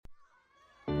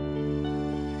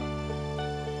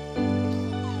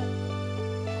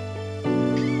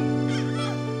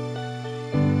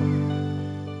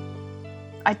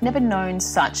I'd never known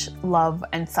such love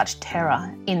and such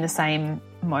terror in the same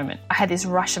moment. I had this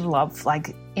rush of love,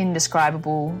 like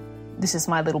indescribable. This is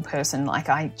my little person. Like,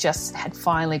 I just had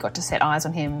finally got to set eyes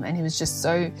on him, and he was just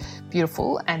so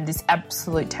beautiful, and this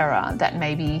absolute terror that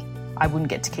maybe I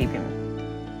wouldn't get to keep him.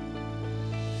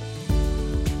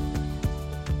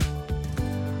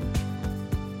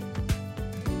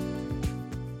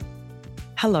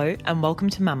 Hello and welcome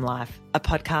to Mum Life, a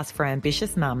podcast for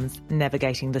ambitious mums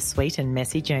navigating the sweet and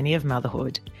messy journey of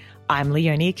motherhood. I'm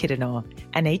Leonie Kidanor,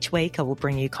 and each week I will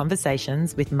bring you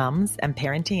conversations with mums and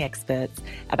parenting experts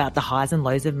about the highs and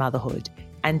lows of motherhood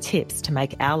and tips to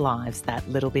make our lives that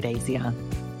little bit easier.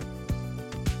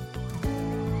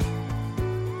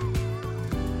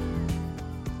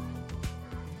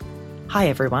 Hi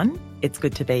everyone, it's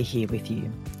good to be here with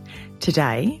you.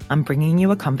 Today, I'm bringing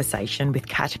you a conversation with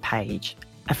Kat Page,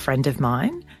 a friend of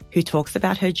mine who talks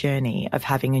about her journey of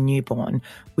having a newborn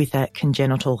with a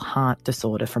congenital heart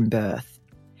disorder from birth.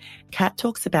 Kat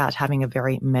talks about having a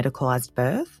very medicalised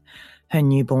birth, her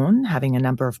newborn having a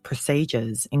number of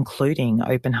procedures, including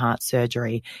open heart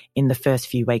surgery in the first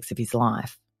few weeks of his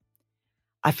life.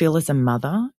 I feel as a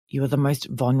mother, you are the most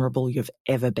vulnerable you've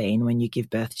ever been when you give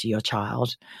birth to your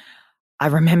child. I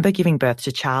remember giving birth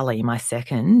to Charlie, my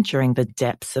second, during the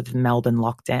depths of Melbourne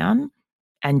lockdown,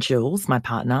 and Jules, my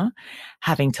partner,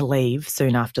 having to leave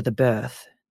soon after the birth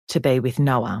to be with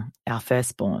Noah, our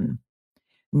firstborn.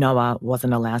 Noah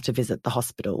wasn't allowed to visit the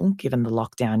hospital given the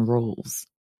lockdown rules.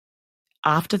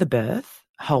 After the birth,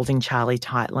 holding Charlie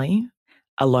tightly,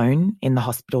 alone in the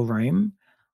hospital room,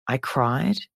 I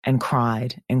cried and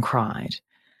cried and cried.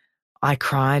 I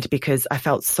cried because I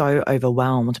felt so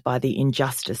overwhelmed by the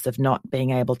injustice of not being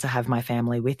able to have my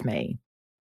family with me.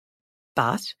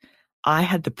 But I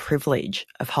had the privilege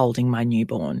of holding my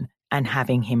newborn and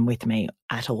having him with me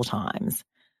at all times.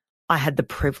 I had the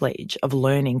privilege of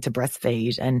learning to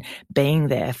breastfeed and being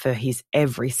there for his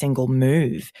every single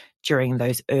move during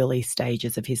those early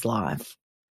stages of his life.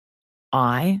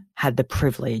 I had the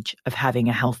privilege of having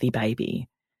a healthy baby.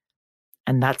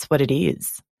 And that's what it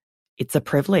is. It's a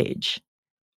privilege.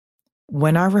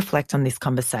 When I reflect on this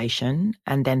conversation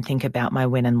and then think about my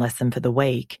win and lesson for the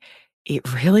week,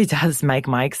 it really does make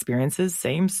my experiences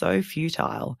seem so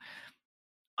futile.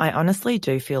 I honestly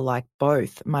do feel like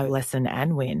both my lesson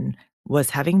and win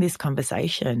was having this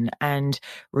conversation and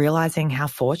realizing how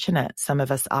fortunate some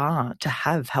of us are to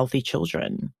have healthy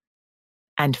children.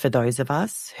 And for those of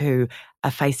us who are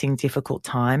facing difficult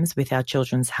times with our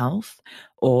children's health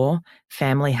or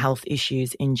family health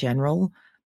issues in general,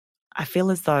 I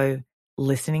feel as though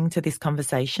listening to this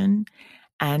conversation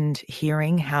and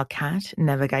hearing how Kat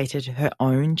navigated her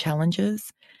own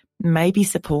challenges may be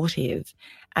supportive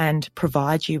and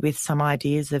provide you with some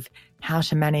ideas of how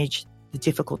to manage the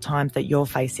difficult times that you're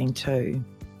facing too.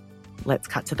 Let's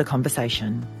cut to the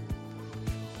conversation.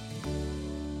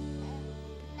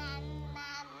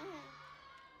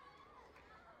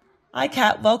 Hi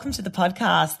Kat, welcome to the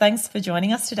podcast. Thanks for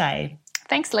joining us today.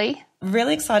 Thanks, Lee.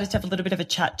 Really excited to have a little bit of a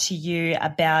chat to you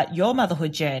about your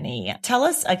motherhood journey. Tell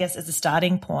us, I guess, as a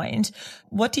starting point,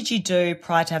 what did you do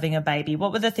prior to having a baby?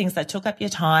 What were the things that took up your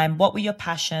time? What were your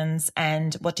passions?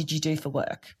 And what did you do for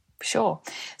work? Sure.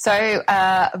 So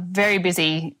very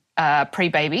busy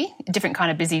pre-baby, different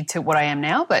kind of busy to what I am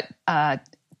now, but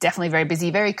definitely very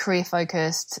busy, very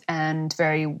career-focused and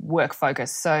very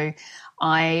work-focused. So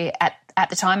at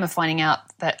the time of finding out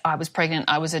that I was pregnant,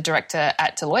 I was a director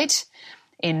at Deloitte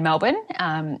in Melbourne.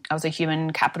 I was a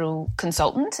human capital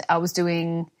consultant. I was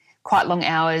doing quite long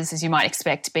hours, as you might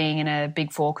expect, being in a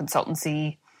Big Four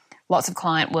consultancy, lots of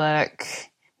client work,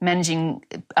 managing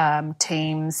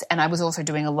teams, and I was also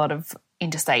doing a lot of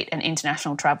interstate and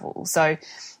international travel. So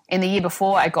in the year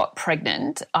before I got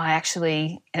pregnant,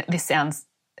 this sounds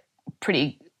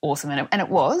pretty awesome, and it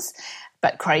was,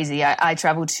 but crazy. I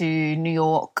travelled to New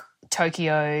York,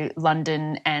 Tokyo,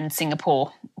 London and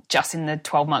Singapore just in the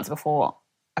 12 months before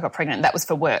I got pregnant. That was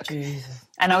for work. Jesus.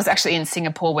 And I was actually in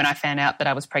Singapore when I found out that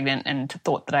I was pregnant and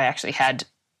thought that I actually had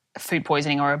food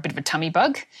poisoning or a bit of a tummy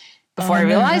bug before I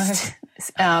realised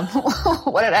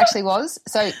what it actually was.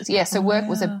 So, yeah, work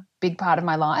was a big part of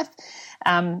my life.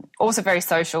 Also very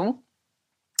social.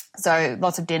 So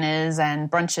lots of dinners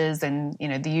and brunches and,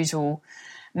 the usual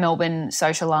Melbourne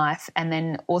social life, and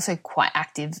then also quite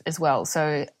active as well.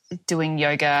 So doing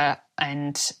yoga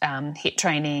and HIIT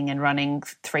training and running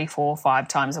 3, 4, 5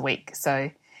 times a week.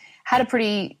 So had a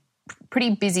pretty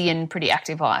busy and pretty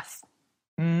active life.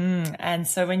 And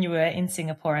so when you were in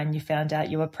Singapore and you found out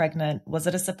you were pregnant, was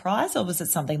it a surprise or was it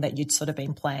something that you'd sort of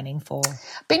been planning for?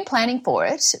 Been planning for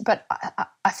it, but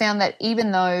I found that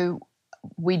even though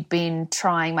we'd been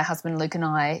trying, my husband Luke and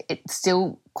I, it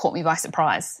still caught me by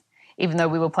surprise, even though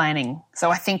we were planning. So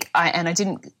I think I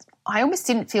almost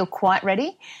didn't feel quite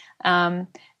ready. And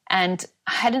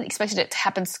I hadn't expected it to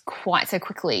happen quite so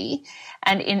quickly.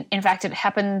 And in fact, it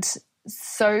happened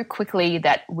so quickly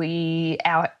that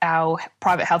our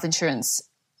private health insurance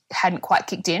hadn't quite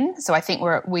kicked in. So I think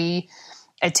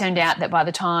it turned out that by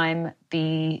the time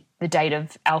the date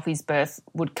of Alfie's birth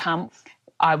would come,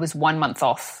 I was 1 month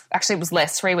off. Actually, it was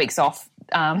less, 3 weeks off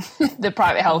the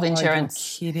private health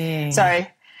insurance. You're kidding. So,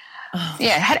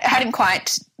 yeah, hadn't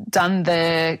quite done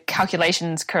the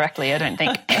calculations correctly, I don't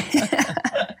think.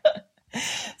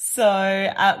 So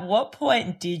at what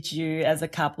point did you as a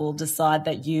couple decide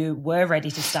that you were ready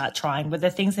to start trying? Were there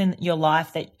things in your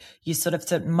life that you sort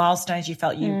of milestones you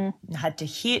felt you had to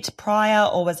hit prior,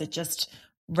 or was it just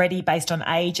ready based on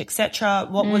age, etc.?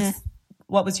 What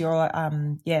was your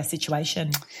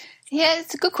situation? Yeah,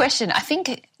 it's a good question. I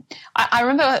think I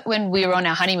remember when we were on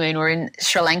our honeymoon, we were in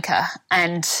Sri Lanka,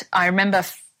 and I remember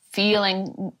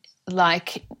feeling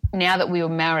like now that we were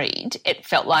married, it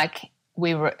felt like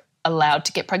we were allowed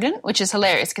to get pregnant, which is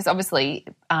hilarious because obviously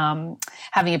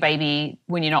having a baby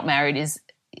when you're not married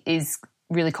is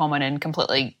really common and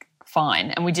completely fine,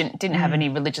 and we didn't have any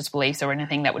religious beliefs or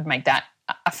anything that would make that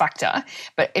a factor,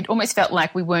 but it almost felt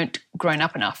like we weren't grown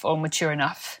up enough or mature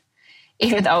enough,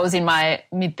 even though I was in my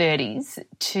mid-30s,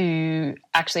 to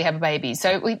actually have a baby.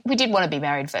 So we did want to be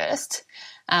married first,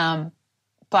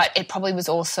 but it probably was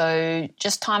also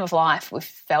just time of life. We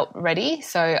felt ready.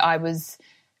 So I was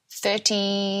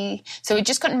 30. So we'd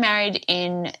just gotten married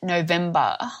in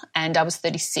November and I was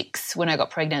 36 when I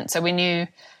got pregnant. So we knew,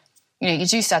 you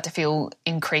do start to feel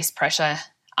increased pressure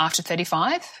after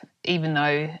 35, even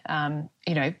though, I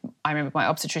remember my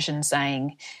obstetrician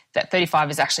saying that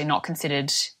 35 is actually not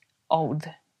considered old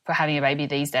for having a baby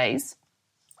these days.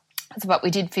 But we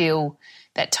did feel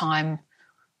that time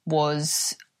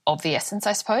was of the essence,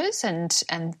 I suppose, and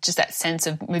just that sense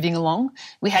of moving along.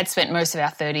 We had spent most of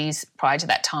our 30s prior to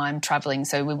that time travelling,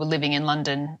 so we were living and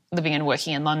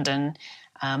working in London.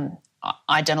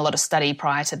 I'd done a lot of study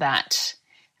prior to that,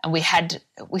 and we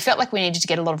felt like we needed to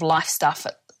get a lot of life stuff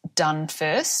done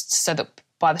first, so that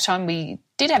by the time we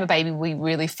did have a baby, we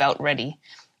really felt ready.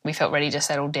 We felt ready to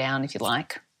settle down, if you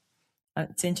like.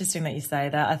 It's interesting that you say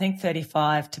that. I think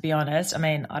 35, to be honest, I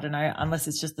mean, I don't know, unless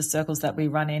it's just the circles that we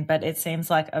run in, but it seems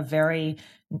like a very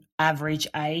average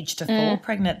age to fall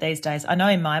pregnant these days. I know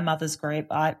in my mother's group,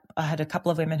 I had a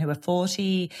couple of women who were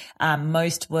 40,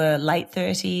 most were late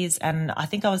 30s, and I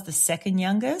think I was the second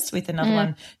youngest with another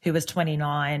one who was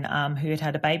 29, who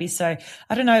had a baby. So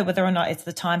I don't know whether or not it's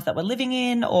the times that we're living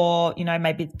in, or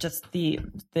maybe just the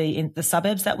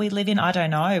suburbs that we live in. I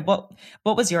don't know.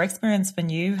 What was your experience when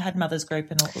you had mother's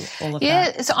group and all of that?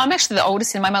 Yeah, so I'm actually the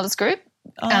oldest in my mother's group.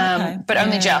 Okay. But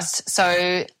only just. So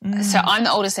I'm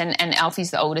the oldest and Alfie's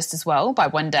the oldest as well by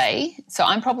 1 day. So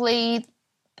there's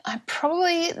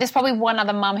probably one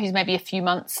other mum who's maybe a few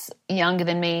months younger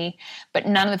than me, but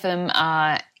none of them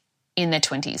are in their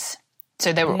 20s.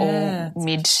 So they were all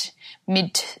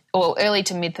mid or early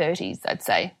to mid 30s, I'd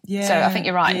say. Yeah. So I think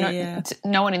you're right.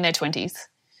 No one in their 20s.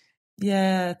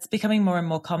 Yeah, it's becoming more and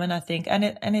more common, I think. And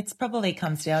it's probably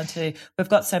comes down to we've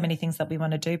got so many things that we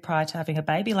want to do prior to having a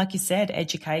baby. Like you said,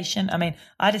 education. I mean,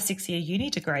 I had a 6-year uni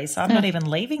degree, so I'm not even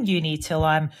leaving uni till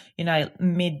I'm,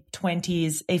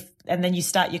 mid-20s. And then you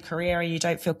start your career and you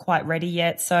don't feel quite ready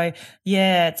yet. So,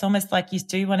 yeah, it's almost like you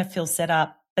do want to feel set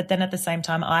up. But then at the same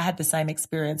time, I had the same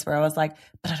experience where I was like,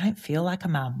 but I don't feel like a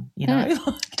mum, Don't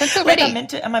feel ready.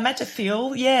 Am I meant to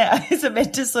feel, is it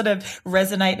meant to sort of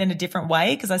resonate in a different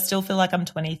way? Because I still feel like I'm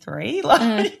 23. Well,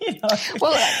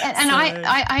 and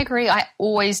I agree. I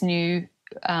always knew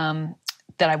that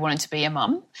I wanted to be a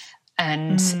mum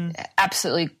and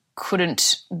absolutely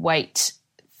couldn't wait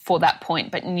for that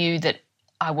point, but knew that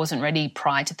I wasn't ready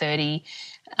prior to 30.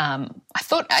 I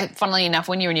thought, funnily enough,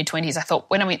 when you're in your 20s, I thought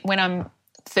when I'm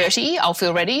 30, I'll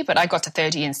feel ready, but I got to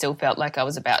 30 and still felt like I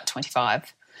was about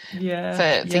 25 for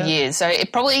years. So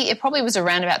it probably was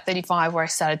around about 35 where I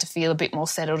started to feel a bit more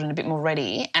settled and a bit more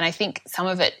ready. And I think some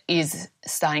of it is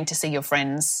starting to see your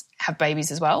friends have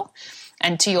babies as well.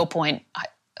 And to your point,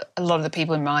 a lot of the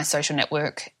people in my social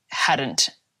network hadn't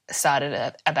started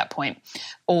at that point,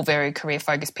 all very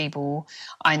career-focused people.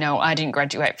 I know I didn't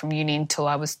graduate from uni until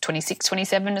I was 26,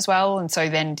 27 as well. And so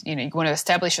then, you want to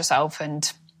establish yourself,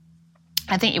 and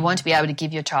I think you want to be able to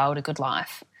give your child a good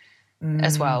life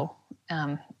as well.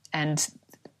 And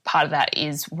part of that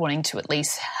is wanting to at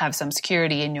least have some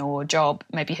security in your job,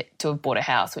 maybe to have bought a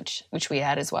house, which we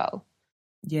had as well.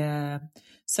 Yeah.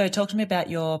 So talk to me about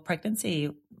your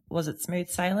pregnancy. was it smooth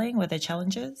sailing? Were there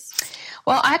challenges?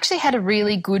 Well, I actually had a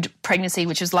really good pregnancy,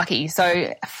 which was lucky.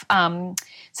 So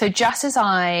just as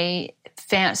I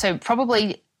found, so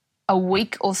probably a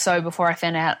week or so before I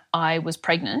found out I was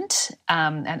pregnant,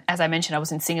 and as I mentioned, I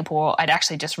was in Singapore. I'd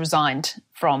actually just resigned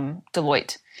from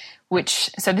Deloitte,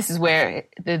 so this is where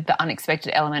the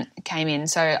unexpected element came in.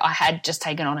 So I had just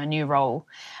taken on a new role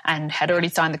and had already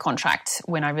signed the contract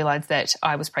when I realised that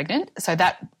I was pregnant.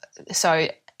 So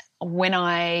when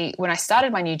I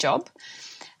started my new job,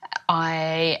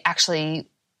 I actually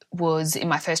was in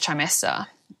my first trimester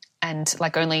and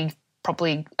only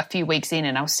probably a few weeks in,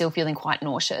 and I was still feeling quite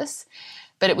nauseous.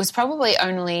 But it was probably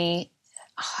only,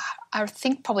 I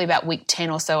think probably about week 10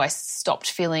 or so I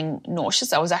stopped feeling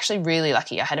nauseous. I was actually really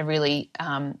lucky. I had a really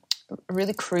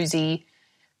cruisy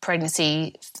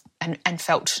pregnancy and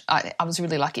felt I was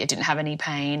really lucky. I didn't have any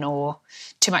pain or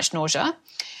too much nausea.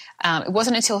 It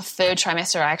wasn't until third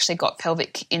trimester I actually got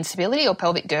pelvic instability or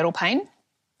pelvic girdle pain.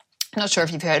 I'm not sure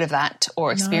if you've heard of that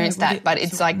or experienced that, but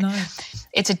it's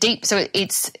it's a deep, so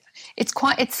it's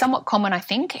somewhat common, I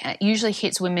think. It usually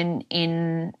hits women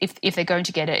if they're going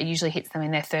to get it, it usually hits them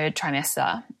in their third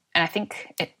trimester. And I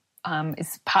think it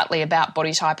is partly about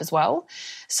body type as well.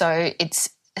 So it's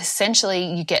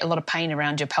essentially you get a lot of pain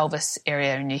around your pelvis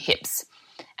area and your hips.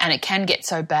 And it can get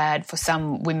so bad for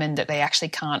some women that they actually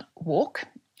can't walk.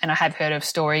 And I have heard of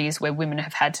stories where women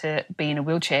have had to be in a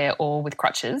wheelchair or with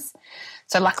crutches.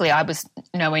 So luckily I was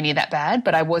nowhere near that bad,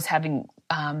 but I was having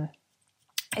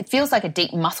it feels like a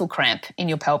deep muscle cramp in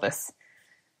your pelvis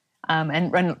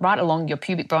and run right along your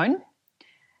pubic bone.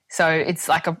 So it's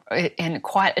and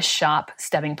quite a sharp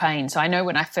stabbing pain. So I know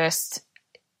when I first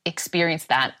experienced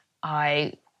that,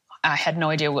 I had no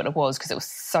idea what it was because it was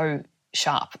so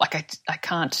sharp. I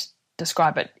can't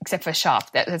describe it except for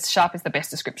sharp. That sharp is the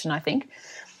best description, I think.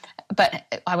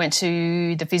 But I went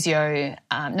to the physio.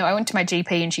 I went to my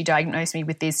GP and she diagnosed me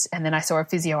with this, and then I saw a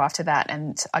physio after that,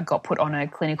 and I got put on a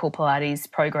clinical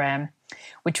Pilates program,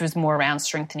 which was more around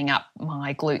strengthening up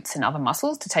my glutes and other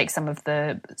muscles to take some of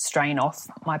the strain off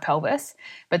my pelvis.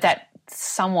 But that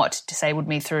somewhat disabled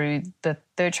me through the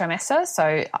third trimester,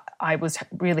 so I was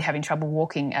really having trouble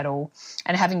walking at all.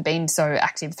 And having been so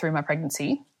active through my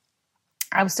pregnancy,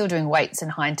 I was still doing weights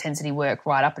and high-intensity work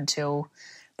right up until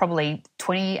probably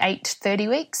 28, 30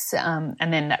 weeks. And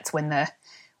then that's when the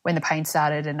pain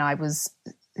started, and I was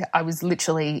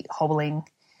literally hobbling.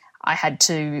 I had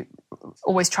to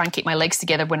always try and keep my legs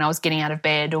together when I was getting out of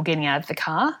bed or getting out of the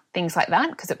car, things like that,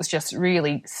 because it was just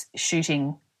really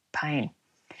shooting pain.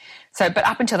 So, but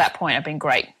up until that point, I've been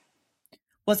great.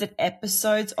 Was it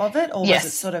episodes of it, or yes.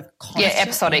 Was it sort of constant? Yeah,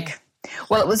 episodic.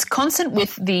 Well, it was constant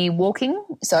with the walking.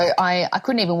 So I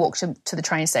couldn't even walk to the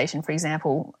train station, for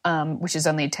example, which is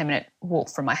only a 10-minute walk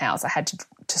from my house. I had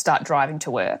to start driving to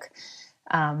work.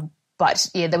 But,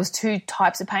 yeah, there was two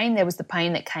types of pain. There was the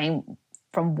pain that came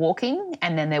from walking,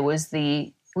 and then there was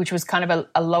which was kind of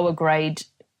a lower grade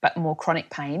but more chronic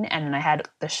pain, and then I had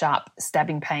the sharp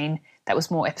stabbing pain that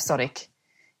was more episodic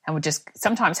and would just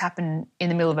sometimes happen in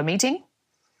the middle of a meeting.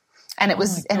 And it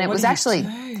was actually,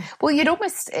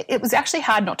 it was actually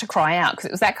hard not to cry out because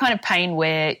it was that kind of pain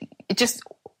where it just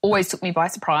always took me by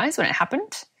surprise when it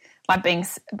happened, like being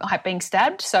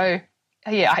stabbed. So,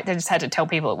 yeah, I just had to tell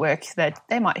people at work that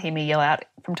they might hear me yell out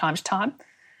from time to time.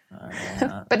 Oh,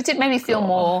 yeah. But it did make me feel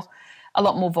a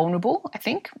lot more vulnerable, I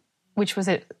think, which was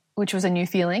a new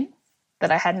feeling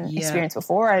that I hadn't experienced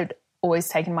before. I'd always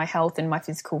taken my health and my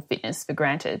physical fitness for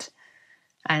granted.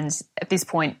 And at this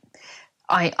point,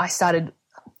 I started,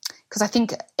 because I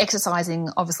think exercising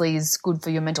obviously is good for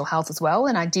your mental health as well,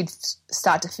 and I did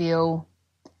start to feel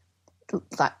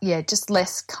like, just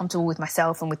less comfortable with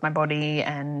myself and with my body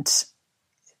and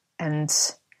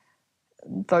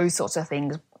those sorts of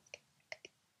things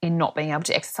in not being able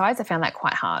to exercise. I found that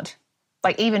quite hard.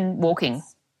 Like even walking.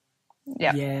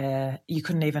 Yeah. Yeah. You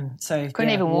couldn't even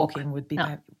walking would be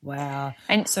wow.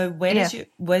 And so where's your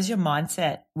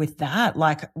mindset with that?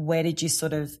 Like where did you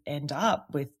sort of end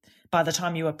up with by the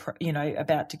time you were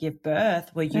about to give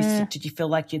birth? Did you feel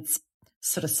like you'd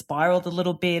sort of spiraled a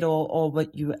little bit or were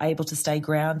you able to stay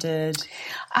grounded?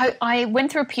 I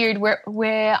went through a period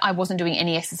where I wasn't doing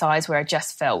any exercise, where I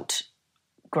just felt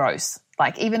gross.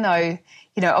 Like even though,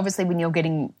 obviously when you're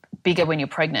getting bigger when you're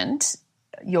pregnant,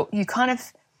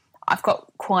 I've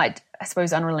got quite, I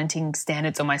suppose, unrelenting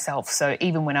standards on myself. So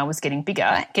even when I was getting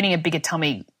bigger, getting a bigger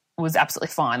tummy was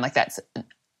absolutely fine. Like that's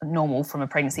normal from a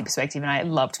pregnancy perspective, and I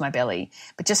loved my belly.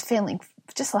 But just feeling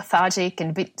just lethargic and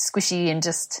a bit squishy and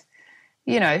just,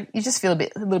 you just feel a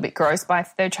little bit gross by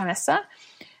third trimester.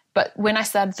 But when I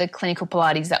started the clinical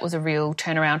Pilates, that was a real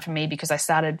turnaround for me because I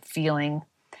started feeling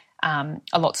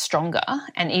a lot stronger.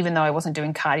 And even though I wasn't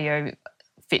doing cardio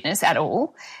fitness at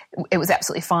all, it was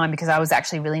absolutely fine because I was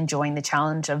actually really enjoying the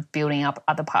challenge of building up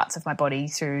other parts of my body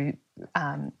through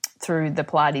the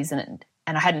Pilates, and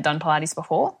I hadn't done Pilates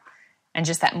before, and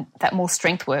just that more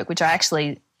strength work, which I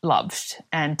actually loved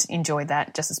and enjoyed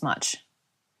that just as much.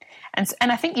 And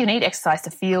I think you need exercise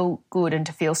to feel good and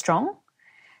to feel strong.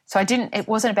 So it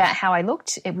wasn't about how I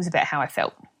looked, it was about how I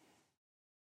felt.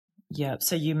 Yeah,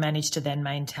 so you managed to then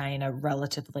maintain a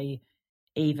relatively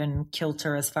even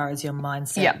kilter as far as your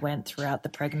mindset went throughout the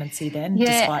pregnancy then,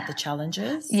 despite the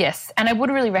challenges? Yes, and I would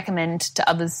really recommend to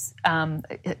others,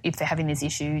 if they're having this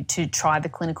issue, to try the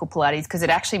clinical Pilates, because it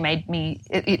actually made me,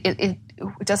 it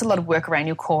does a lot of work around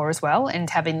your core as well, and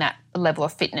having that level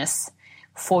of fitness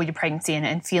for your pregnancy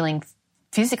and feeling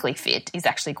physically fit is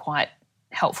actually quite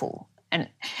helpful and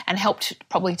helped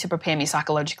probably to prepare me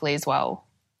psychologically as well.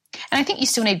 And I think you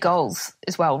still need goals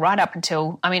as well, right up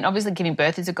until, I mean, obviously giving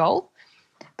birth is a goal,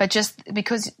 but just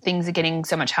because things are getting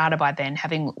so much harder by then,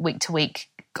 having week-to-week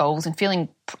goals and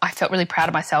I felt really proud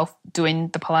of myself doing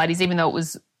the Pilates, even though it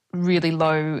was really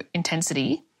low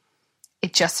intensity. I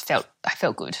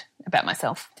felt good about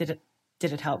myself. Did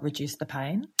it help reduce the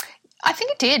pain? I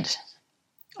think it did.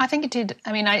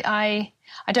 I mean, I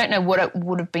don't know what it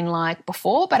would have been like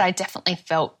before, but I definitely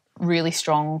felt really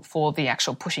strong for the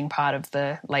actual pushing part of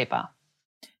the labour.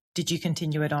 Did you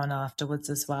continue it on afterwards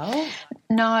as well?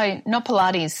 No, not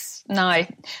Pilates. No.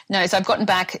 So I've gotten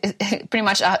back pretty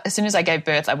much as soon as I gave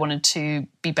birth, I wanted to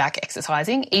be back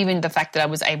exercising. Even the fact that I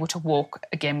was able to walk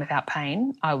again without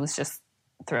pain, I was just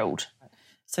thrilled.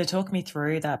 So talk me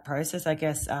through that process. I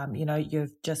guess,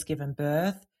 you've just given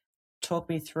birth. Talk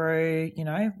me through,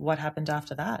 what happened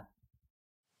after that.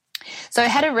 So I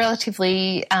had a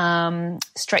relatively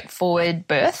straightforward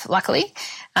birth, luckily.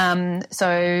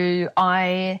 So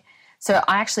I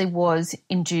actually was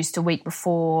induced a week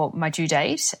before my due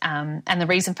date, and the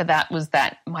reason for that was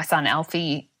that my son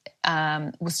Alfie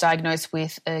was diagnosed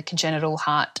with a congenital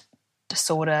heart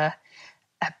disorder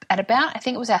at about, I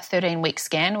think it was our 13-week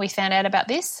scan we found out about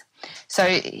this. So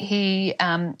he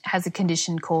has a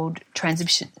condition called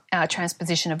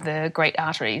transposition of the great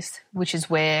arteries, which is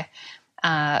where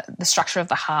the structure of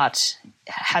the heart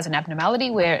has an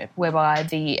abnormality whereby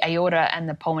the aorta and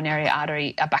the pulmonary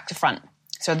artery are back to front.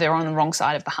 So they're on the wrong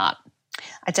side of the heart.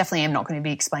 I definitely am not going to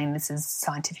be explaining this as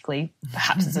scientifically,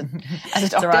 perhaps as a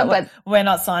doctor. Right. But we're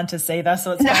not scientists either,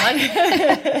 so it's fine.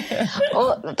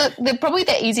 Well, probably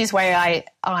the easiest way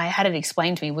I had it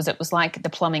explained to me was it was like the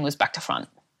plumbing was back to front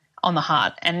on the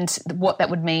heart. And what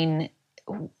that would mean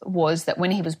was that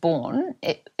when he was born,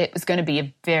 it was going to be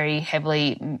a very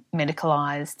heavily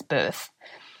medicalised birth.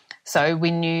 So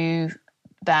we knew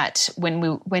that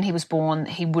when he was born,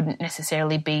 he wouldn't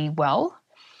necessarily be well,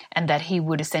 and that he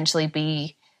would essentially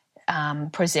be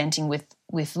presenting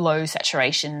with low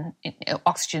saturation,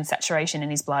 oxygen saturation in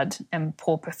his blood, and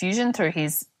poor perfusion through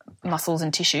his muscles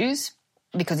and tissues,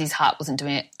 because his heart wasn't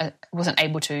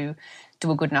able to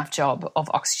do a good enough job of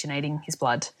oxygenating his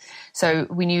blood. So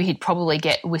we knew he'd probably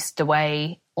get whisked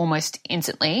away almost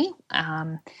instantly,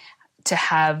 to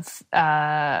have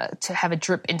a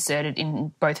drip inserted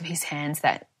in both of his hands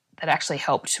that actually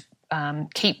helped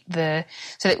keep so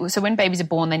when babies are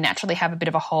born, they naturally have a bit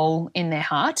of a hole in their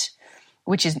heart,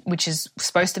 which is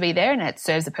supposed to be there, and it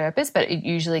serves a purpose, but it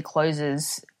usually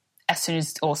closes as soon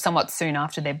as, or somewhat soon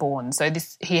after they're born. So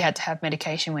he had to have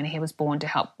medication when he was born to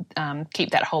help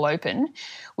keep that hole open,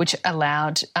 which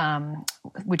helped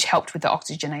with the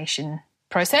oxygenation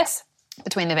process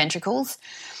between the ventricles.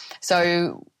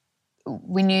 So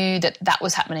we knew that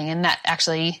was happening, and that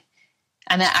actually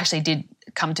did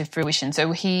come to fruition. So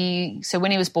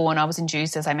when he was born, I was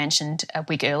induced, as I mentioned, a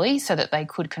week early so that they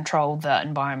could control the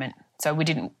environment. So we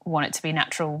didn't want it to be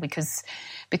natural because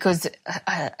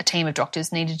a team of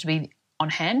doctors needed to be on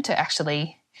hand to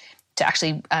actually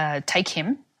take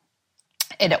him.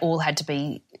 It all had to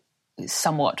be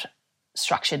somewhat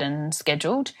structured and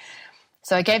scheduled.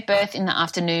 So I gave birth in the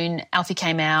afternoon. Alfie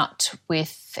came out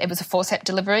it was a forceps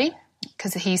delivery,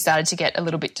 because he started to get a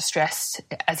little bit distressed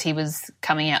as he was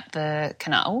coming out the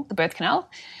birth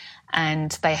canal,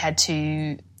 and they had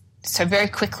to, so very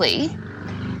quickly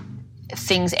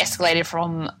things escalated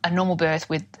from a normal birth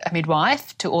with a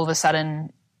midwife to all of a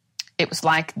sudden it was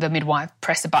like the midwife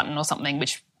pressed a button or something,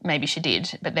 which maybe she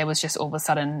did, but there was just all of a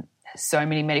sudden so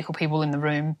many medical people in the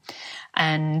room,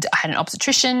 and I had an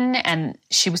obstetrician, and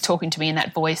she was talking to me in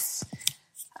that voice,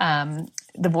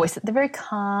 the voice, the very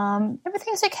calm,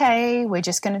 everything's okay, we're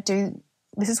just going to do,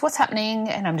 this is what's happening,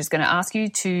 and I'm just going to ask you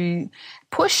to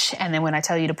push, and then when I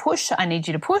tell you to push, I need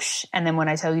you to push, and then when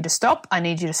I tell you to stop, I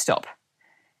need you to stop.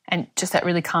 and just that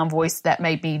really calm voice that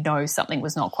made me know something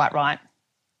was not quite right.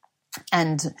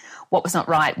 And what was not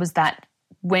right was that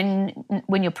when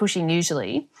you're pushing,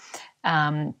 usually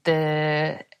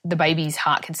the baby's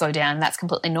heart can slow down. That's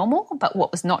completely normal. But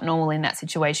what was not normal in that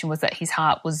situation was that his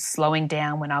heart was slowing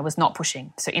down when I was not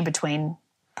pushing, so in between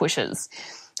pushes.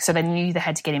 So they knew they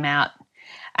had to get him out.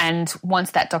 And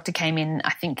once that doctor came in,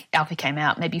 I think Alfie came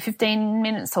out maybe 15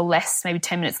 minutes or less, maybe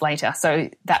 10 minutes later. So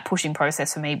that pushing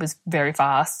process for me was very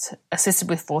fast, assisted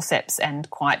with forceps and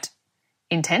quite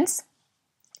intense.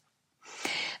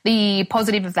 The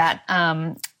positive of that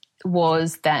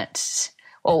was that,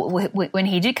 when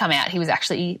he did come out, he was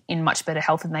actually in much better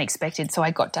health than they expected. So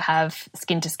I got to have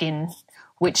skin-to-skin,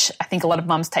 which I think a lot of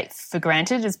mums take for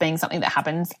granted as being something that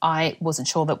happens. I wasn't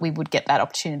sure that we would get that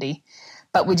opportunity.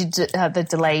 But we did the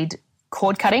delayed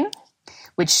cord cutting,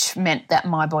 which meant that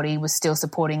my body was still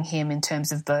supporting him in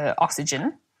terms of the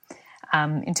oxygen,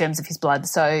 in terms of his blood.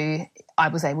 So I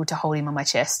was able to hold him on my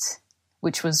chest,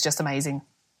 which was just amazing.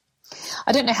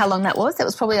 I don't know how long that was. That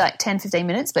was probably like 10, 15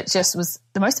 minutes, but just was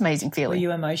the most amazing feeling. Were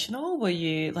you emotional? Were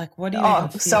you like, what do you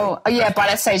feel? So, yeah, by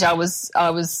that stage I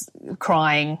was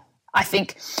crying, I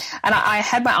think. And I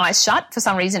had my eyes shut for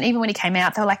some reason. Even when he came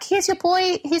out, they were like, here's your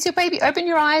boy, here's your baby, open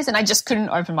your eyes. And I just couldn't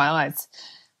open my eyes.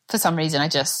 For some reason,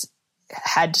 it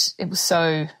was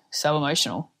so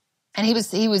emotional. And he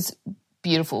was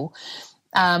beautiful.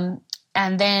 And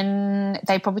then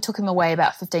they probably took him away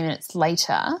about 15 minutes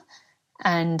later,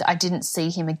 and I didn't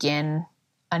see him again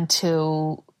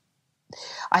until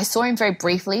I saw him very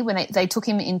briefly when they took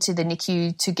him into the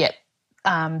NICU to get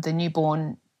the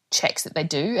newborn checks that they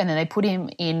do, and then they put him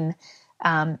in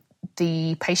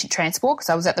the patient transport, because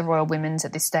I was at the Royal Women's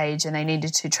at this stage and they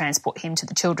needed to transport him to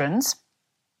the Children's.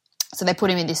 So they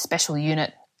put him in this special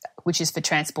unit, which is for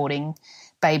transporting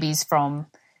babies from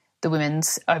the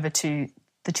Women's over to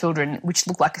the Children, which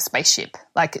looked like a spaceship.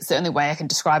 Like, it's the only way I can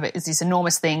describe it, is this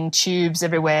enormous thing, tubes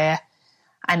everywhere.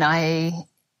 And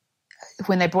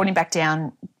when they brought him back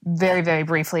down very, very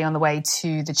briefly on the way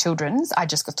to the Children's, I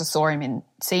just got to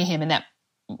see him in that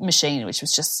machine, which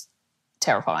was just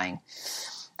terrifying.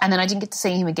 And then I didn't get to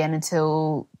see him again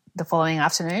until the following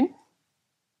afternoon.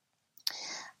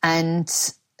 And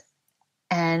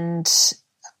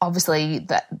obviously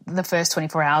the first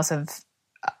 24 hours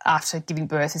after giving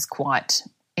birth is quite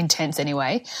intense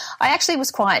anyway. I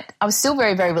was still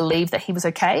very, very relieved that he was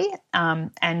okay,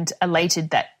 and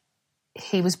elated that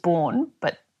he was born,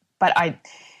 but I,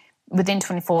 within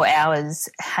 24 hours,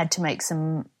 had to make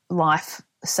some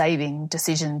life-saving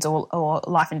decisions or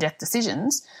life and death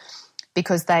decisions,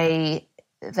 because they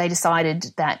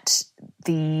decided that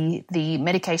the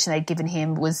medication they'd given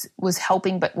him was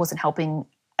helping but wasn't helping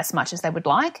as much as they would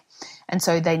like. And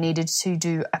so they needed to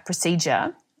do a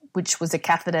procedure, which was a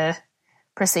catheter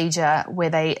procedure,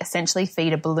 where they essentially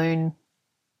feed a balloon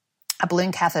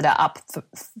catheter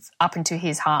up into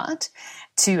his heart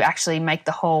to actually make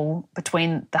the hole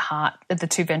between the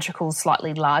two ventricles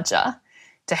slightly larger,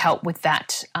 to help with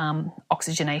that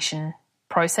oxygenation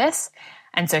process.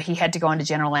 And so he had to go into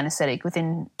general anaesthetic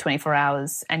within 24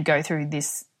 hours and go through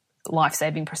this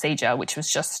life-saving procedure, which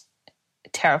was just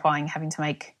terrifying, having to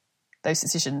make those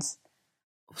decisions.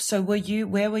 So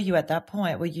where were you at that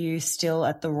point? Were you still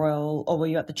at the Royal, or were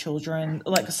you at the Children?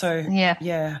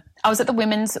 Yeah. I was at the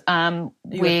Women's I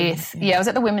was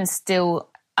at the Women's still,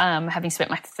 having spent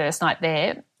my first night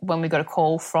there, when we got a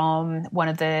call from one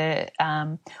of the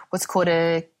what's called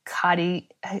a cardiac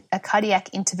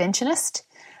interventionist.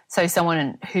 So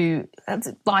someone who,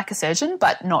 like a surgeon,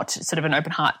 but not sort of an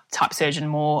open heart type surgeon,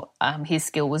 more his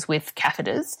skill was with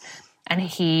catheters. And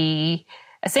he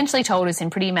essentially told us in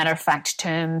pretty matter-of-fact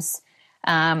terms,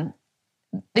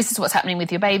 this is what's happening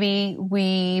with your baby.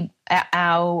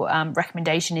 Our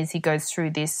recommendation is he goes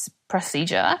through this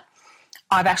procedure.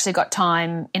 I've actually got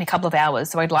time in a couple of hours,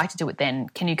 so I'd like to do it then.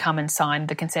 Can you come and sign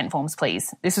the consent forms,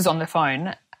 please? This was on the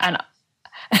phone. And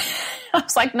I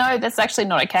was like, no, that's actually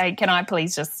not okay. Can I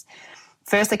please just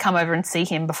firstly come over and see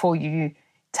him before you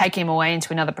take him away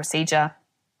into another procedure?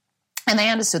 And they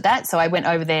understood that. So I went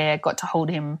over there, got to hold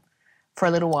him for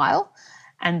a little while,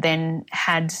 and then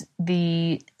had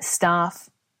the staff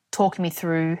talk me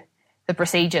through the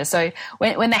procedure. So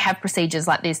when they have procedures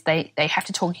like this, they have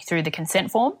to talk you through the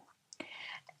consent form.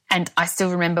 And I still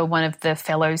remember one of the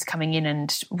fellows coming in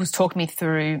and was talking me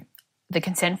through the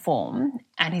consent form,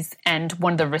 and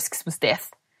one of the risks was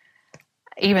death.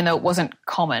 Even though it wasn't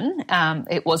common,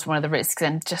 it was one of the risks,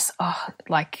 and just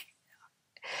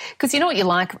because you know what you're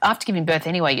like after giving birth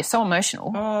anyway, you're so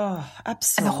emotional. Oh,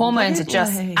 absolutely. And the hormones are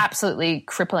just absolutely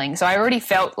crippling. So I already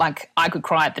felt like I could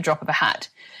cry at the drop of a hat.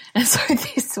 And so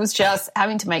this was just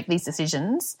having to make these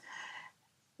decisions,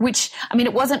 which, I mean,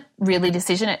 it wasn't really a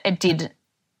decision. It did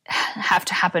have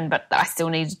to happen, but I still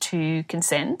needed to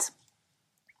consent.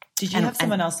 Did you have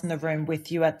someone else in the room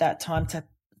with you at that time to,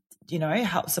 you know,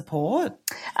 help support?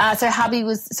 So hubby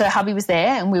was there,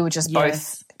 and we were just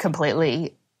both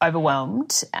completely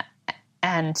overwhelmed.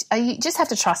 And you just have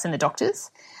to trust in the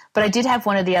doctors. But I did have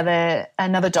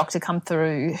another doctor come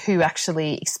through who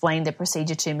actually explained the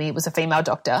procedure to me. It was a female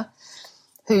doctor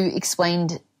who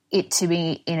explained it to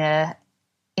me in a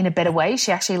better way.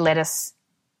 She actually let us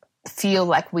feel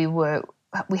like we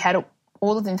had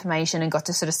all of the information and got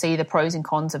to sort of see the pros and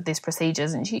cons of these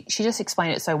procedures. And she just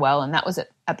explained it so well. And that was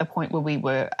at the point where we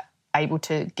were able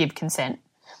to give consent,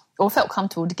 or felt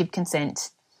comfortable to give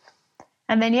consent.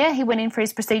 And then, he went in for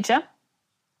his procedure.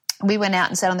 We went out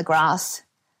and sat on the grass.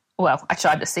 Well, I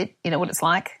tried to sit, you know what it's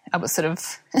like. I was sort of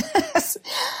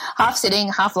half sitting,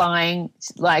 half lying,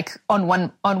 like on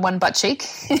one butt cheek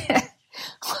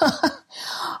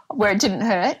where it didn't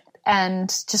hurt, and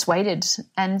just waited.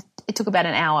 And it took about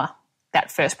an hour,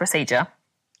 that first procedure.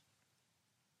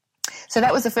 So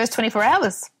that was the first 24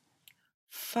 hours.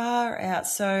 Far out.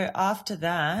 So after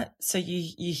that, so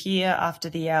you hear after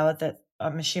the hour that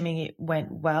I'm assuming it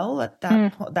went well at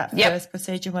that point, that first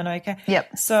procedure went okay.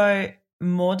 Yep. So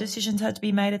more decisions had to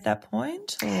be made at that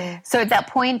point? Or? So at that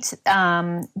point,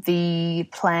 the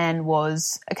plan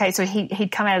was, okay, so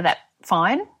he'd come out of that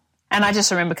fine. And I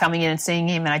just remember coming in and seeing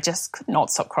him, and I just could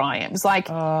not stop crying. It was like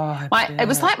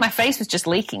my face was just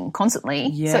leaking constantly.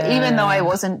 Yeah. So even though I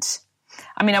wasn't,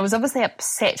 I mean, I was obviously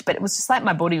upset, but it was just like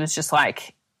my body was just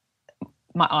like,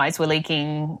 my eyes were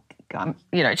leaking.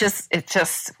 You know, it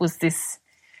just was this.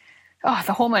 Oh,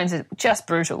 the hormones are just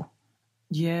brutal.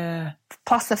 Yeah.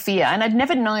 Plus the fear, and I'd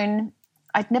never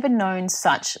known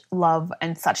such love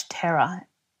and such terror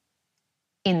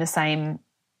in the same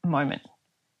moment.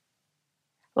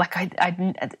 Like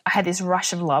I had this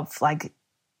rush of love, like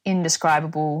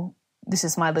indescribable. This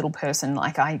is my little person.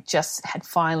 Like I just had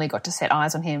finally got to set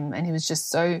eyes on him, and he was just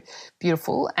so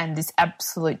beautiful, and this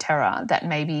absolute terror that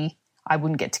maybe I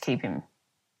wouldn't get to keep him.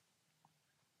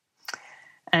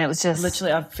 And it was just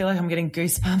literally, I feel like I'm getting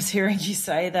goosebumps hearing you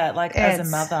say that. Like as a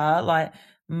mother, like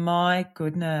my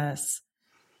goodness.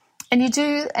 And you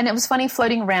do, and it was funny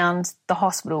floating around the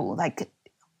hospital. Like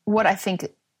what I think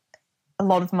a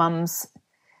lot of mums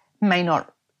may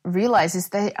not realise is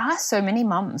there are so many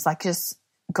mums like just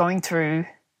going through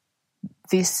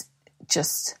this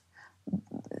just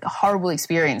horrible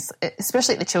experience,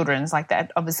 especially the children's. Like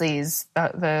that obviously is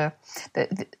the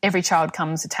every child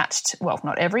comes attached, well,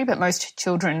 not every, but most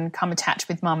children come attached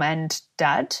with mum and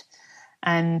dad.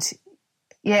 And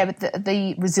but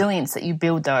the resilience that you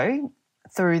build though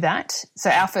through that. So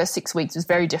our first 6 weeks was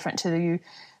very different to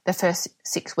the first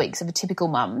 6 weeks of a typical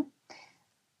mum.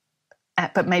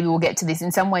 But maybe we'll get to this.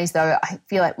 In some ways, though, I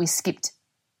feel like we skipped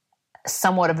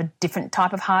somewhat of a different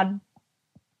type of hard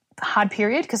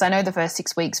period, because I know the first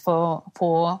 6 weeks for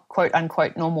quote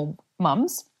unquote normal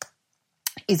mums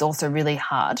is also really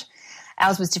hard.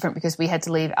 Ours was different because we had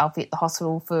to leave Alfie at the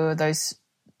hospital for those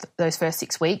first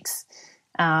 6 weeks,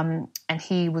 and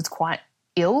he was quite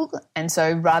ill. And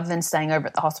so rather than staying over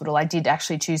at the hospital, I did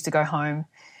actually choose to go home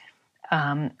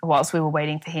whilst we were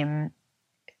waiting for him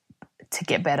to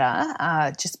get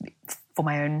better, just for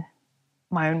my own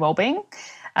well-being.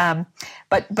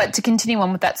 But to continue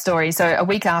on with that story, so a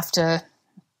week after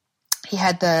he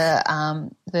had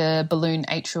the balloon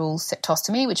atrial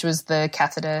septostomy, which was the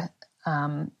catheter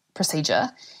procedure,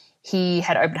 he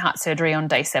had open heart surgery on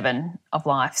day 7 of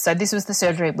life. So this was the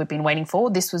surgery we'd been waiting for.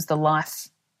 This was the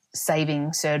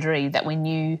life-saving surgery that we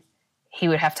knew he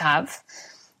would have to have,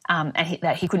 and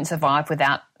that he couldn't survive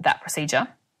without that procedure.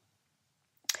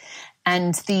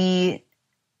 And the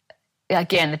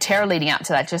terror leading up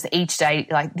to that, just each day,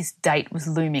 like this date was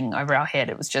looming over our head.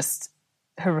 It was just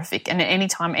horrific. And any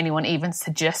time anyone even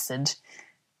suggested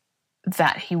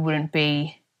that he wouldn't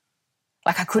be,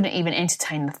 like I couldn't even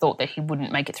entertain the thought that he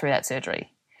wouldn't make it through that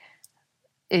surgery.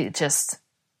 I just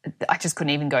couldn't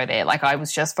even go there. Like I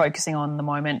was just focusing on the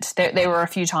moment. There were a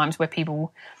few times where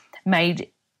people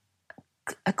made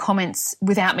comments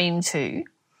without meaning to,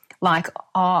 like,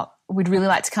 oh, we'd really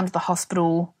like to come to the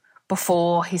hospital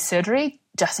before his surgery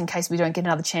just in case we don't get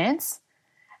another chance.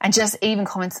 And just even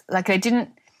comments, like they didn't,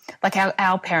 like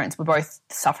our parents were both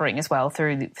suffering as well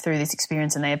through this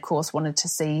experience, and they of course wanted to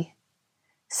see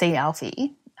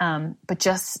Alfie, but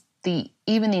just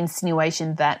even the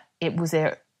insinuation that it was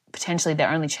potentially their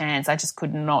only chance, I just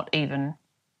could not even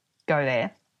go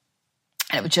there.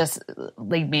 And it would just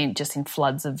leave me just in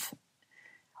floods of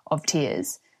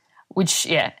tears, which,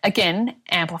 again,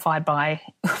 amplified by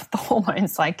the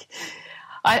hormones. Like,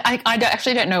 I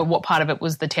actually don't know what part of it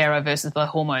was the terror versus the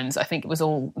hormones. I think it was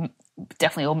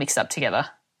definitely all mixed up together.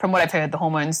 From what I've heard, the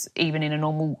hormones, even in a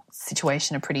normal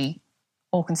situation, are pretty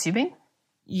all-consuming.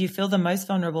 You feel the most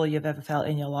vulnerable you've ever felt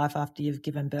in your life after you've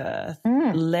given birth,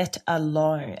 let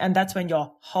alone, and that's when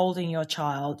you're holding your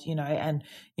child, and,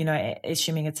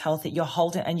 assuming it's healthy, you're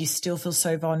holding and you still feel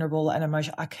so vulnerable and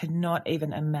emotional. I could not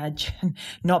even imagine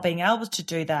not being able to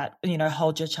do that,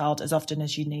 hold your child as often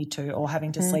as you need to, or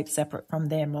having to sleep separate from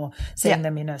them, or seeing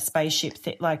them in a spaceship.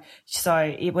 So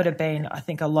it would have been, I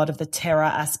think, a lot of the terror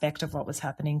aspect of what was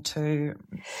happening too.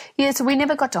 Yeah, so we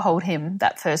never got to hold him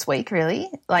that first week, really.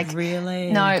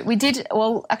 Really? No, we did.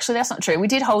 Well, actually, that's not true. We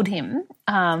did hold him,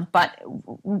 but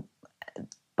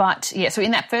so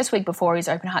in that first week before his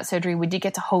open heart surgery, we did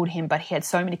get to hold him, but he had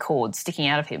so many cords sticking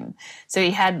out of him. So he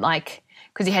had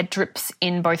because he had drips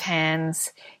in both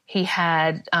hands. He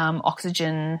had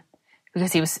oxygen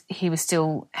because he was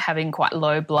still having quite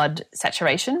low blood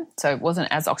saturation, so it wasn't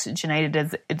as oxygenated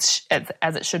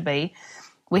as it should be.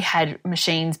 We had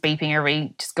machines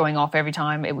beeping just going off every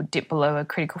time it would dip below a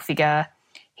critical figure.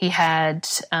 He had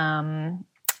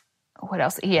what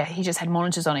else? Yeah, he just had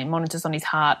monitors on him, monitors on his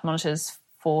heart, monitors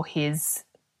for his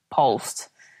pulse,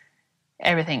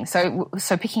 everything. So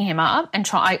picking him up and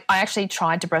I actually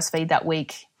tried to breastfeed that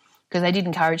week because they did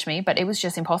encourage me, but it was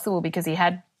just impossible because he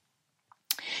had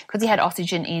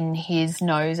oxygen in his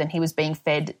nose and he was being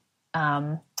fed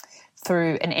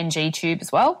through an NG tube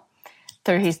as well.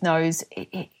 Through his nose,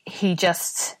 he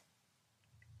just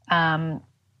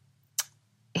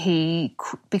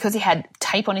because he had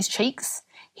tape on his cheeks,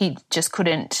 he just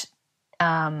couldn't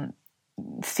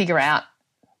figure out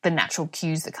the natural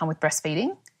cues that come with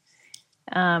breastfeeding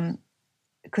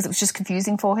because it was just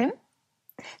confusing for him.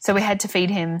 So we had to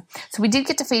feed him. So we did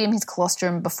get to feed him his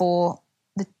colostrum before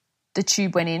the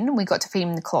tube went in. We got to feed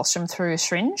him the colostrum through a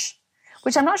syringe,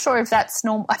 which I'm not sure if that's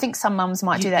normal. I think some mums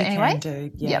might do that anyway. Can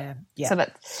do, yeah. So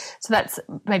that's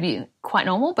maybe quite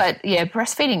normal. But, yeah,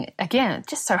 breastfeeding, again,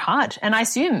 just so hard. And I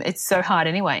assume it's so hard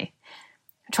anyway,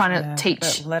 trying to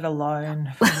teach. Let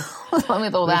alone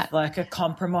with all that. Like a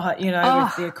compromise,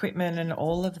 with the equipment and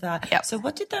all of that. Yep. So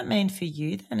what did that mean for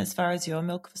you then as far as your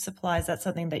milk supply? Is that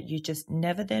something that you just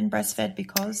never then breastfed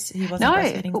because he wasn't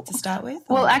breastfeeding to start with?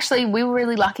 Or? Well, actually, we were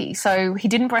really lucky. So he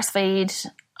didn't breastfeed.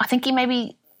 I think he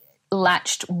maybe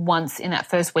latched once in that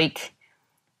first week,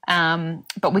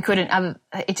 but we couldn't.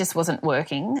 It just wasn't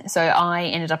working. So I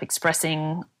ended up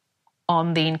expressing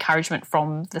on the encouragement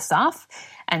from the staff,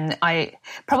 and I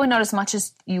probably not as much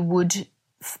as you would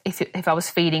if I was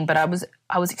feeding, but I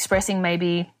was expressing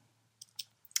maybe,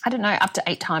 I don't know, up to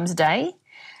 8 times a day.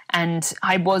 And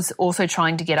I was also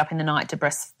trying to get up in the night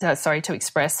to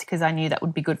express because I knew that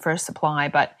would be good for a supply,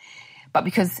 but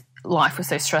because life was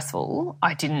so stressful,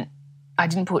 I didn't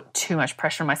put too much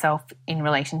pressure on myself in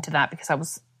relation to that because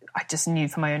I just knew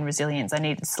for my own resilience I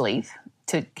needed sleep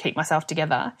to keep myself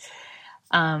together.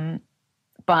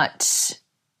 But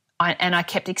I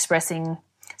kept expressing.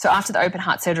 So after the open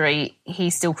heart surgery, he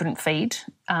still couldn't feed,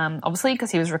 obviously because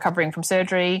he was recovering from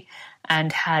surgery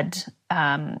and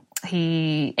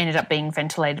he ended up being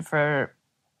ventilated for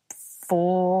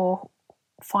 4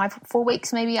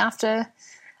 weeks maybe after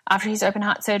his open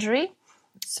heart surgery.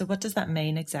 So what does that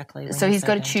mean exactly? So he's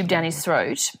got a tube down his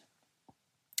throat,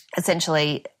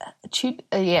 essentially a tube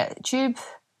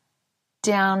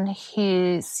down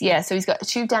his, so he's got a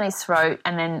tube down his throat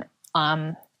and then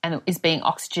and is being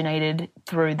oxygenated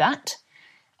through that.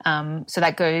 So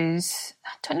that goes,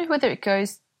 I don't know whether it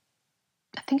goes,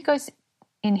 I think it goes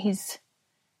in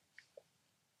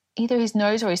either his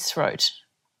nose or his throat.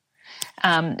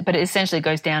 But it essentially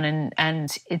goes down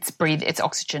and it's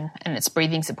oxygen and it's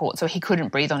breathing support. So he couldn't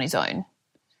breathe on his own.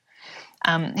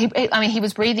 He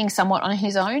was breathing somewhat on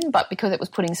his own, but because it was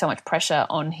putting so much pressure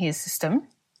on his system,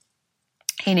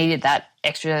 he needed that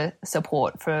extra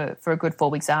support for a good 4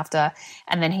 weeks after.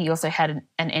 And then he also had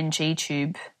an NG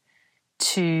tube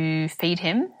to feed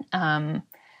him,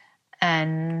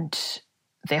 and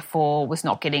therefore was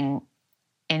not getting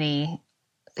any.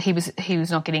 He was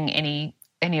not getting any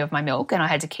of my milk, and I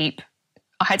had to keep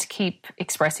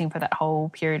expressing for that whole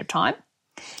period of time.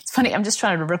 It's funny. I'm just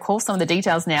trying to recall some of the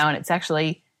details now, and it's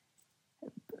actually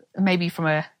maybe from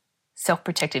a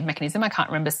self-protective mechanism. I can't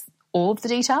remember all of the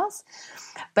details,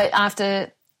 but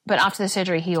after the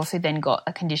surgery, he also then got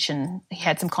a condition. He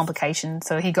had some complications,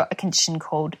 so he got a condition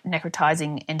called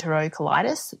necrotizing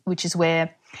enterocolitis, which is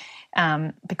where,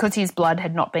 because his blood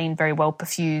had not been very well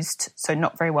perfused, so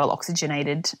not very well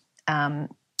oxygenated,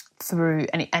 through,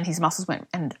 and his muscles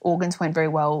and organs weren't very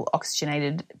well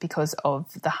oxygenated because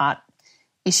of the heart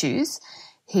issues.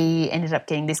 He ended up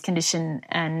getting this condition,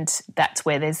 and that's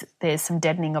where there's some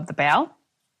deadening of the bowel.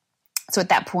 So at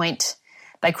that point,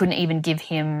 they couldn't even give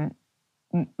him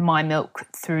my milk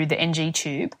through the NG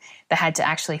tube. They had to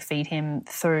actually feed him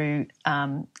through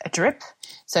a drip.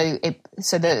 So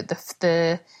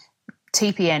the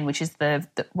TPN, which is the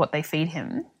what they feed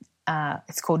him,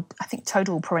 it's called, I think,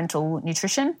 total parental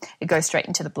nutrition. It goes straight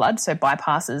into the blood, so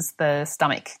bypasses the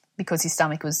stomach because his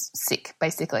stomach was sick,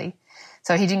 basically.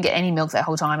 So he didn't get any milk that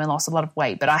whole time and lost a lot of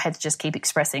weight, but I had to just keep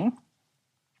expressing.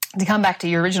 To come back to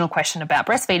your original question about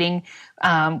breastfeeding,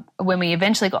 when we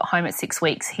eventually got home at 6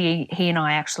 weeks, he and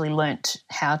I actually learnt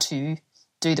how to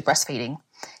do the breastfeeding.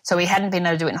 So we hadn't been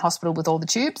able to do it in hospital with all the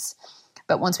tubes,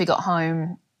 but once we got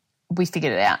home, we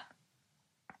figured it out.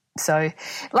 So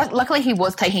luckily he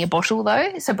was taking a bottle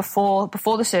though. So before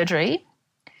the surgery,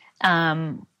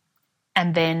 and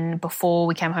then before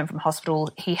we came home from hospital,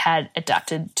 he had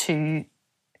adapted to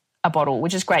a bottle,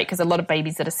 which is great because a lot of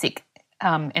babies that are sick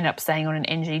end up staying on an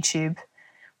NG tube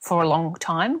for a long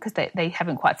time because they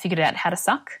haven't quite figured out how to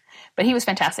suck. But he was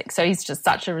fantastic. So he's just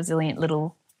such a resilient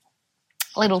little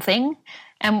thing,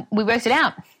 and we worked it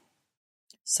out.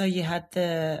 So you had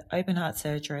the open heart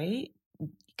surgery,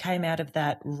 came out of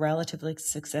that relatively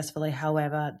successfully.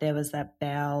 However, there was that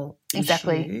bowel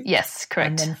issue. Yes, correct.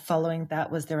 And then following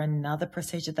that, was there another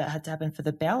procedure that had to happen for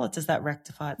the bowel, or does that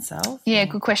rectify itself? Yeah,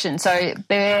 good question. So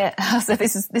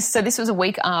this was a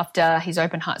week after his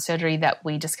open heart surgery that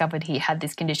we discovered he had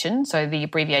this condition. So the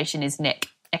abbreviation is NEC,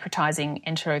 necrotizing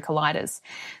enterocolitis.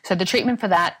 So the treatment for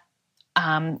that,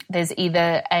 there's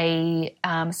either a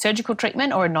surgical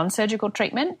treatment or a non-surgical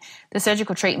treatment. The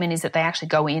surgical treatment is that they actually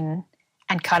go in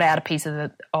and cut out a piece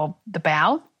of the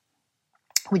bowel,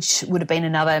 which would have been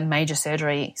another major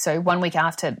surgery. So 1 week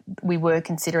after, we were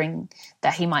considering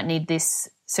that he might need this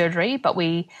surgery, but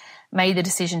we made the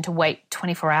decision to wait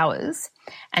 24 hours.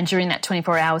 And during that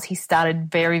 24 hours, he started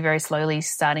very, very slowly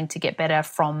starting to get better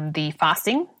from the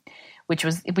fasting, which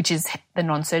is the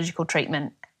non-surgical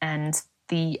treatment, and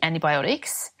the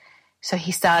antibiotics. So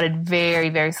he started very,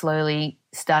 very slowly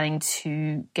starting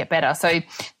to get better. So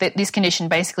this condition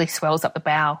basically swells up the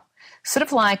bowel, sort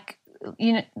of like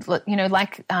you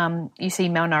see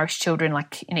malnourished children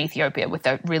like in Ethiopia with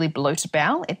a really bloated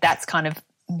bowel. That's kind of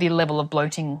the level of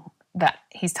bloating that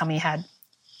his tummy had.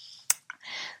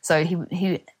 So he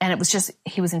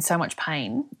was in so much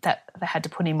pain that they had to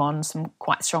put him on some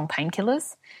quite strong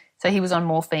painkillers. So he was on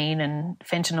morphine and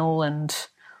fentanyl and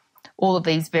all of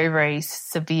these very, very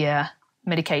severe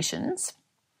medications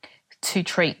to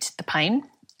treat the pain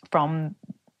from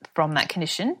that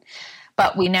condition.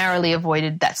 But we narrowly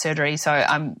avoided that surgery, so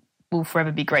I will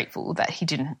forever be grateful that he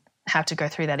didn't have to go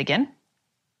through that again.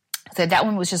 So that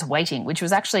one was just waiting, which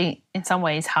was actually in some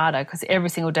ways harder because every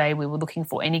single day we were looking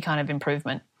for any kind of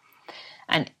improvement.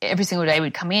 And every single day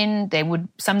we'd come in,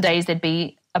 some days there'd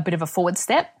be a bit of a forward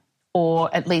step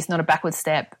or at least not a backward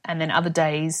step, and then other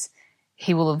days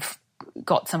he will have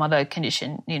got some other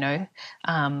condition,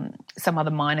 some other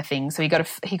minor thing. So he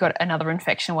got another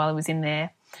infection while he was in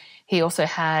there. He also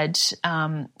had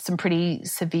some pretty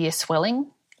severe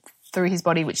swelling through his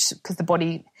body, because the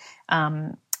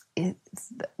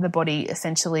body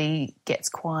essentially gets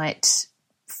quite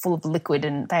full of liquid,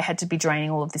 and they had to be draining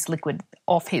all of this liquid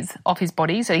off his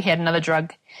body. So he had another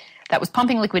drug that was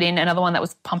pumping liquid in, another one that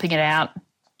was pumping it out.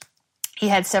 He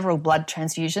had several blood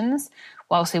transfusions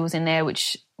whilst he was in there,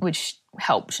 which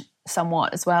helped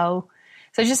somewhat as well.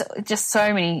 So just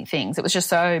so many things. It was just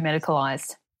so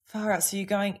medicalised. Far out. So you're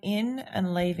going in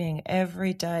and leaving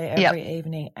every day, every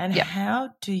evening. And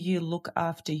how do you look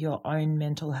after your own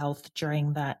mental health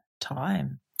during that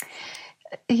time?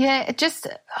 Yeah,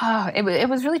 it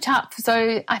was really tough.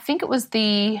 So I think it was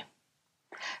we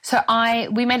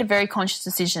made a very conscious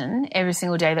decision every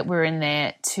single day that we were in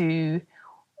there to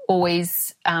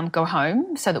always go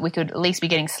home so that we could at least be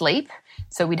getting sleep.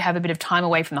 So we'd have a bit of time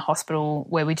away from the hospital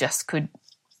where we just could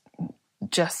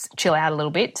just chill out a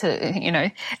little bit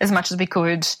to, as much as we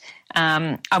could.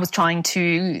 I was trying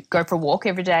to go for a walk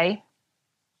every day.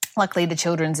 Luckily, the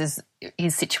Children's is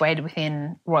situated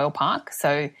within Royal Park,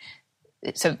 so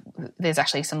there's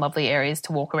actually some lovely areas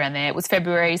to walk around there. It was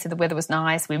February, so the weather was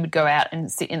nice. We would go out and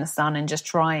sit in the sun and just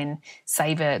try and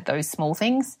savour those small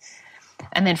things.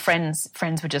 And then friends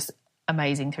were just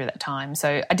amazing through that time.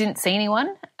 So I didn't see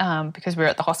anyone because we were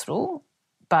at the hospital,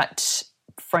 but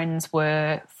friends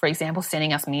were, for example,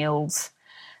 sending us meals,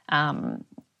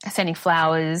 sending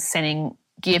flowers, sending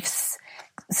gifts,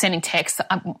 sending texts.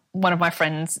 One of my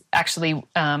friends actually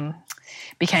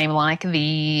became like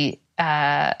the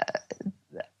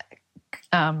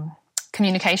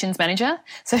communications manager.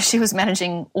 So she was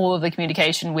managing all of the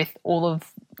communication with all of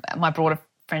my broader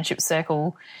friendship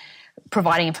circle,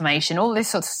 providing information, all this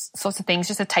sorts of things,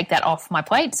 just to take that off my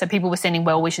plate. So people were sending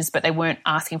well wishes, but they weren't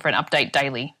asking for an update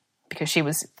daily because she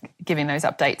was giving those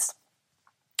updates.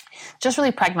 Just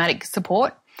really pragmatic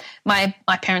support. My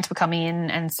parents were coming in,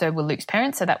 and so were Luke's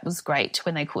parents, so that was great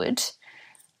when they could.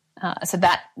 So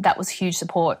that was huge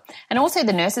support. And also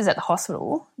the nurses at the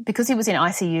hospital, because he was in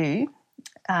ICU,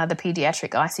 the paediatric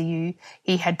ICU,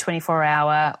 he had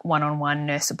 24-hour one-on-one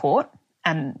nurse support,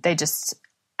 and they're just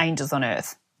angels on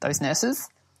earth, those nurses.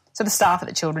 So the staff at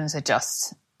the Children's are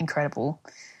just incredible.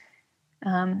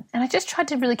 And I just tried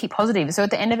to really keep positive. So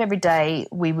at the end of every day,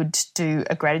 we would do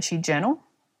a gratitude journal.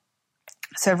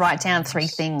 So write down 3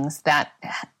 things that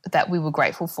we were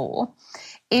grateful for,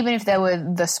 even if they were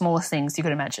the smallest things you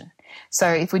could imagine. So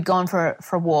if we'd gone for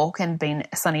a walk and been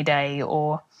a sunny day,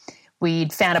 or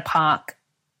we'd found a park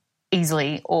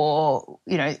easily, or,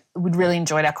 you know, we'd really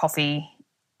enjoyed our coffee,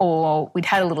 or we'd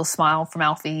had a little smile from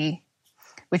Alfie,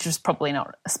 which was probably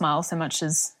not a smile so much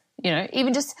as, you know,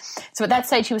 even just – so at that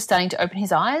stage he was starting to open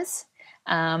his eyes.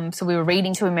 So we were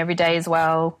reading to him every day as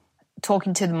well,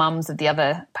 talking to the mums of the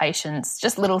other patients,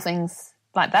 just little things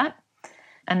like that,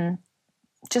 and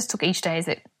just took each day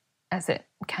as it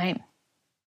came.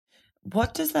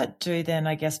 What does that do then,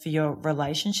 I guess, for your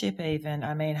relationship even?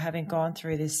 I mean, having gone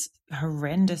through this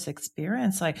horrendous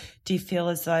experience, like, do you feel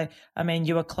as though, I mean,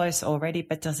 you were close already,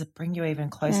 but does it bring you even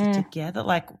closer together?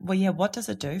 Like, well, yeah, what does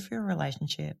it do for your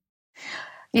relationship?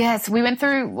 Yes, we went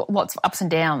through lots of ups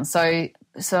and downs. So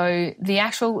the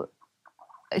actual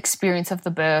experience of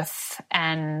the birth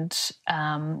and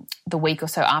the week or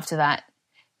so after that,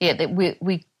 yeah,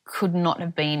 we could not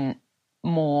have been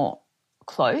more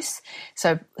close.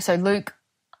 So Luke,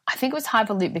 I think it was hard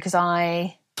for Luke because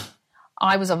I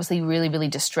was obviously really, really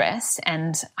distressed,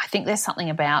 and I think there's something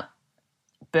about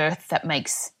birth that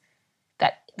makes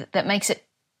it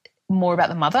more about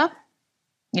the mother,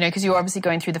 you know, because you're obviously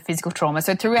going through the physical trauma.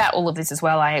 So throughout all of this as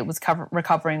well, I was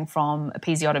recovering from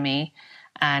episiotomy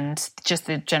and just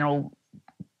the general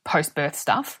post-birth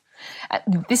stuff.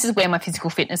 This is where my physical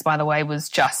fitness, by the way, was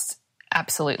just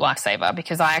absolute lifesaver,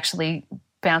 because I actually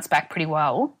bounced back pretty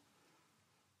well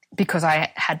because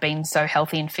I had been so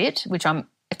healthy and fit, which I'm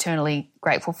eternally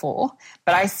grateful for.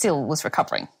 But I still was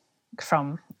recovering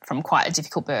from quite a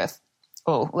difficult birth.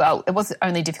 Well, it was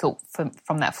only difficult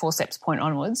from that forceps point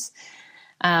onwards.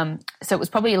 So it was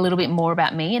probably a little bit more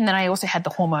about me. And then I also had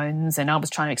the hormones and I was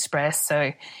trying to express.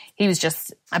 So he was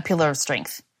just a pillar of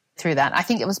strength through that. I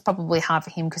think it was probably hard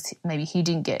for him because maybe he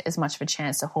didn't get as much of a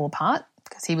chance to fall apart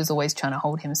because he was always trying to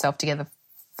hold himself together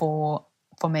for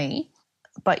me.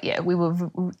 But, yeah, we were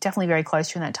definitely very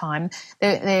close during that time.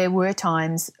 There were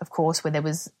times, of course, where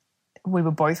we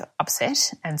were both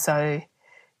upset, and so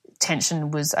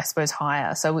tension was, I suppose,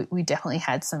 higher. So we definitely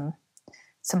had some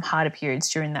harder periods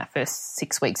during that first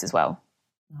 6 weeks as well.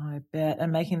 I bet.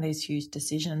 And making these huge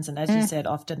decisions. And as you said,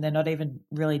 often they're not even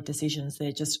really decisions.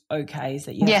 They're just okays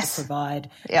that you have to provide.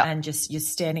 Yep. And just you're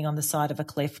standing on the side of a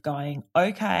cliff going,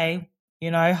 okay,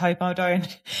 you know, hope I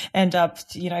don't end up,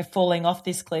 you know, falling off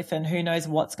this cliff and who knows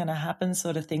what's going to happen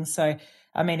sort of thing. So,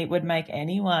 I mean, it would make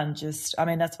anyone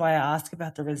that's why I ask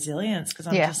about the resilience, because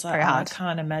I'm just like, I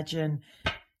can't imagine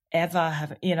ever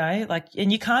have, you know, like,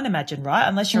 and you can't imagine, right?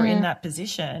 Unless you're in that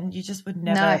position, you just would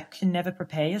can never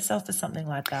prepare yourself for something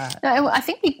like that. No, I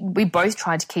think we both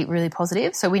tried to keep really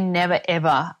positive. So we never,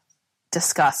 ever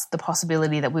discussed the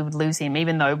possibility that we would lose him,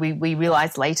 even though we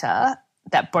realised later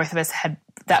that both of us had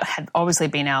obviously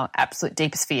been our absolute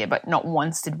deepest fear, but not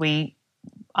once did we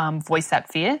voice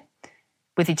that fear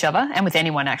with each other and with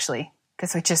anyone actually,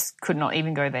 because we just could not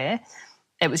even go there.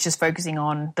 It was just focusing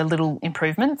on the little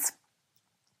improvements.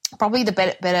 Probably the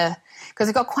better because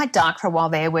it got quite dark for a while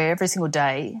there where every single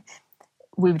day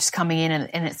we were just coming in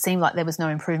and it seemed like there was no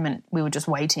improvement. We were just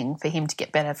waiting for him to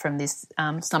get better from this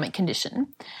stomach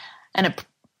condition. And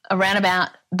around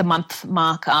about the month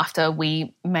mark after,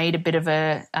 we made a bit of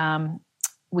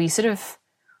we sort of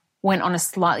went on a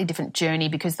slightly different journey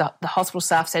because the hospital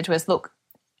staff said to us, look,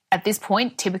 at this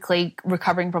point, typically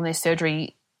recovering from their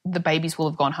surgery, the babies will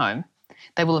have gone home.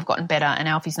 They will have gotten better, and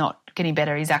Alfie's not getting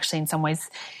better. He's actually in some ways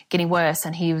getting worse,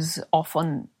 and he was off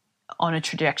on a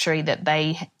trajectory that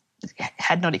they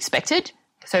had not expected.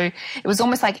 So it was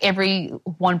almost like every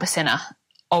 1%er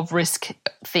of risk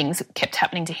things kept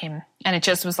happening to him, and it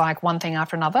just was like one thing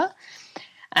after another.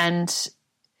 And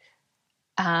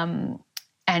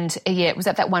it was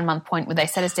at that 1 month point where they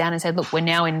sat us down and said, look, we're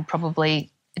now in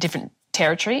probably a different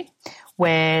territory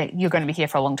where you're going to be here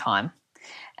for a long time.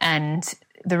 And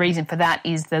the reason for that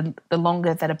is the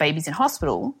longer that a baby's in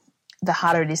hospital, the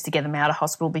harder it is to get them out of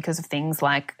hospital because of things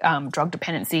like drug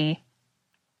dependency,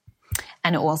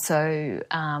 and also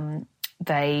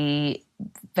they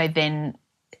then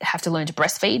have to learn to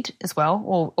breastfeed as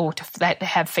well, or to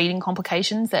have feeding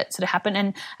complications that sort of happen.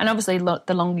 And obviously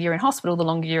the longer you're in hospital, the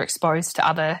longer you're exposed to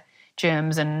other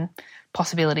germs and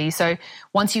possibilities. So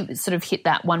once you sort of hit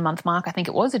that 1 month mark, I think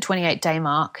it was a 28-day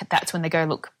mark, that's when they go,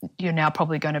 look, you're now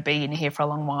probably going to be in here for a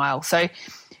long while. So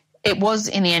it was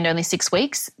in the end only 6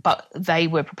 weeks, but they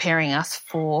were preparing us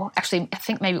for, actually I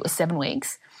think maybe it was 7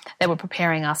 weeks, they were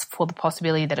preparing us for the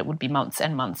possibility that it would be months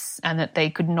and months and that they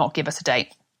could not give us a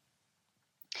date.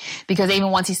 Because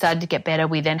even once he started to get better,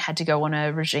 we then had to go on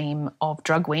a regime of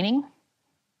drug weaning.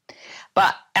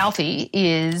 But Alfie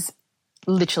is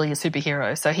literally a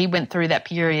superhero. So he went through that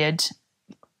period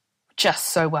just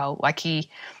so well.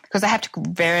 Because they have to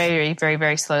very, very,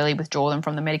 very slowly withdraw them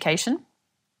from the medication.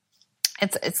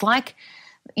 It's like,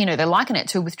 they liken it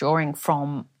to withdrawing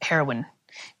from heroin,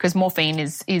 because morphine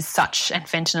is such, and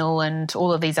fentanyl and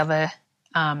all of these other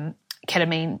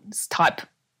ketamine type,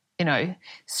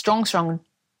 strong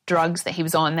drugs that he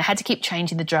was on. They had to keep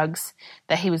changing the drugs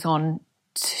that he was on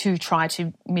to try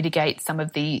to mitigate some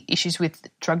of the issues with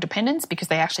drug dependence, because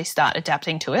they actually start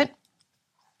adapting to it.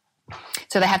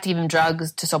 So they have to give him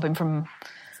drugs to stop him from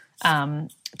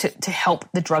to help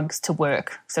the drugs to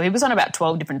work. So he was on about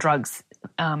 12 different drugs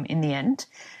in the end.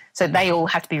 So they all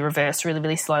have to be reversed really,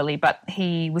 really slowly. But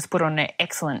he was put on an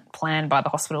excellent plan by the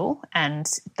hospital, and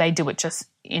they do it just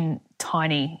in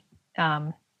tiny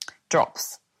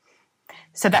drops.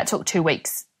 So that took 2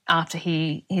 weeks after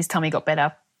his tummy got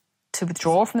better to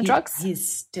withdraw from the drugs. He's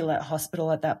still at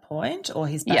hospital at that point, or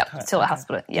he's back home? Yeah, still at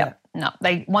hospital. Yeah. No,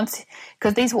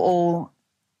 because these were all,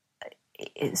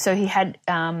 so he had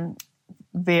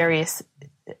various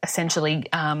essentially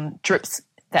drips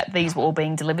that these were all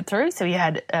being delivered through. So he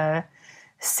had a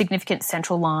significant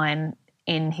central line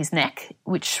in his neck,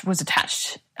 which was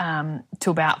attached to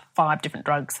about 5 different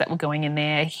drugs that were going in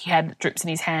there. He had drips in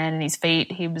his hand and his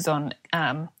feet. He was on,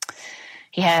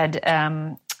 he had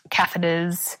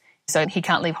catheters, so he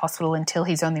can't leave hospital until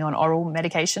he's only on oral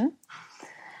medication.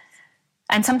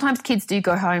 And sometimes kids do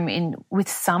go home with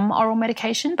some oral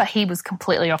medication, but he was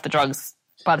completely off the drugs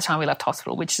by the time we left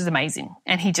hospital, which is amazing.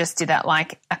 And he just did that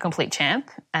like a complete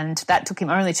champ, and that took him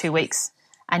only 2 weeks.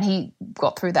 And he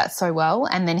got through that so well,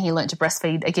 and then he learnt to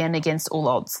breastfeed again against all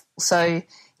odds. So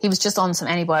he was just on some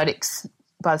antibiotics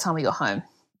by the time we got home.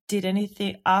 Did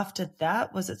anything after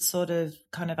that? Was it sort of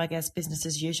kind of, I guess, business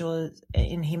as usual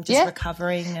in him just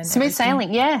recovering and smooth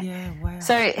sailing? Yeah. Yeah, wow.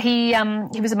 So he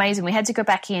was amazing. We had to go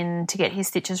back in to get his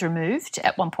stitches removed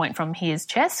at one point from his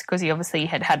chest, because he obviously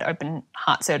had open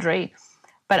heart surgery.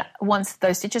 But once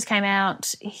those stitches came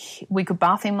out, we could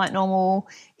bath him like normal.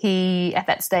 He, at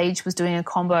that stage, was doing a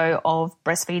combo of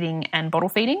breastfeeding and bottle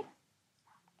feeding.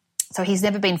 So he's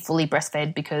never been fully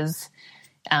breastfed because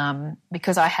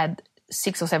I had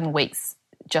 6 or 7 weeks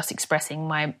just expressing.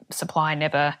 My supply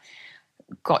never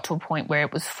got to a point where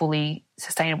it was fully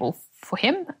sustainable for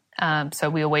him. So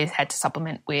we always had to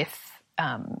supplement with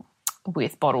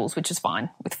bottles, which is fine,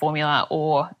 with formula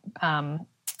or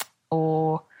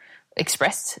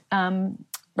expressed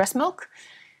breast milk.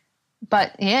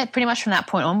 But yeah, pretty much from that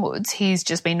point onwards, he's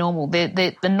just been normal.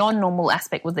 The non-normal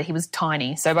aspect was that he was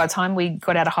tiny. So by the time we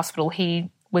got out of hospital, he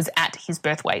was at his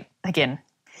birth weight again.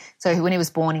 So when he was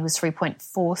born, he was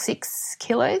 3.46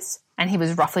 kilos, and he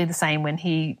was roughly the same when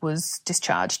he was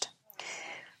discharged.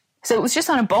 So it was just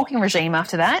on a bulking regime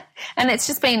after that. And it's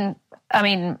just been,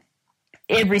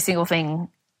 every single thing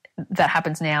that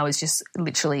happens now is just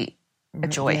literally a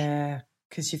joy. Yeah,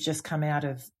 because you've just come out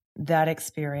of that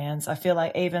experience. I feel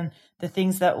like even the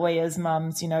things that we as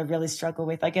mums, really struggle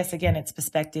with, I guess, again, it's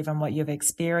perspective on what you've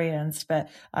experienced, but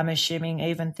I'm assuming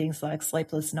even things like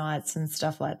sleepless nights and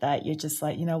stuff like that, you're just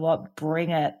like, you know what,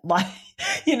 bring it.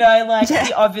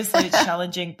 Obviously it's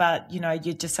challenging, but,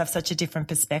 you just have such a different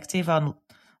perspective on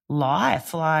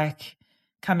life, like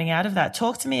coming out of that.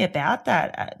 Talk to me about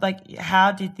that. Like,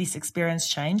 how did this experience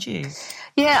change you?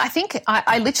 Yeah, I think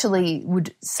I literally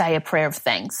would say a prayer of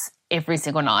thanks every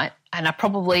single night. And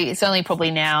it's only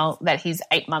probably now that he's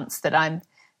 8 months that I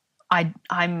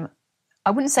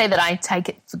wouldn't say that I take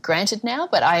it for granted now,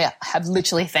 but I have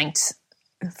literally thanked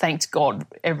God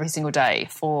every single day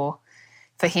for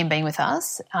him being with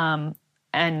us. And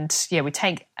yeah, we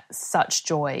take such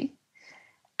joy,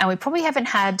 and we probably haven't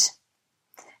had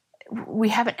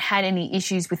any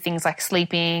issues with things like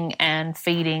sleeping and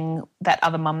feeding that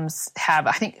other mums have.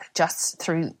 I think just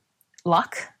through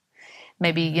luck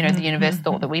Maybe, the universe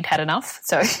thought that we'd had enough.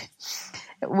 So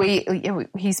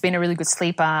he's been a really good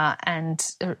sleeper and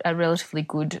a relatively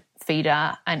good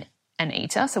feeder and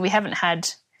eater. So we haven't had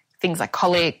things like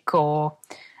colic or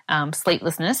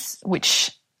sleeplessness,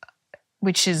 which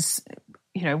is,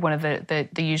 one of the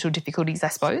usual difficulties, I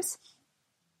suppose.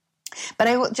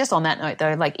 But just on that note,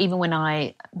 though, like even when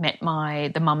I met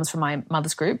the mums from my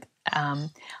mother's group,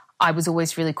 I was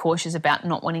always really cautious about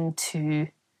not wanting to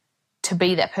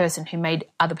be that person who made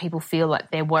other people feel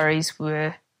like their worries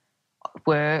were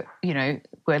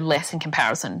less in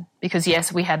comparison. Because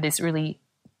yes, we had this really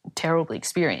terrible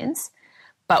experience,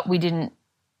 but we didn't,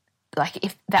 like,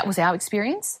 if that was our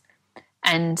experience,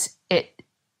 and it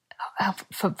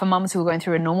for mums who are going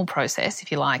through a normal process,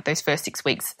 if you like, those first 6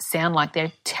 weeks sound like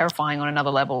they're terrifying on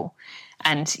another level.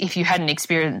 And if you hadn't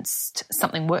experienced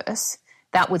something worse,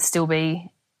 that would still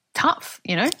be tough,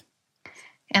 And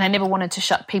I never wanted to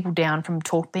shut people down from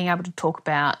being able to talk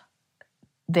about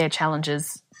their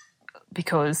challenges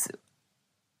because,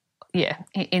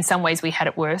 in some ways we had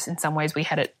it worse, in some ways we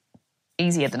had it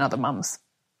easier than other mums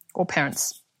or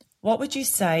parents. What would you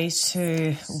say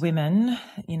to women,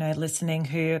 listening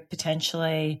who are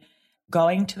potentially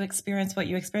going to experience what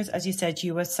you experienced? As you said,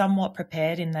 you were somewhat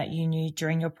prepared in that you knew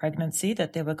during your pregnancy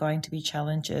that there were going to be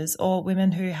challenges, or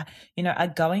women who, are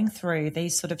going through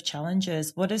these sort of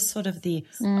challenges. What is sort of the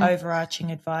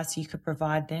overarching advice you could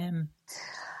provide them?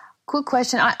 Good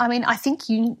question. I think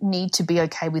you need to be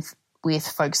okay with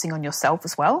focusing on yourself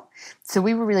as well. So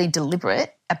we were really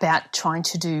deliberate about trying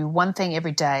to do one thing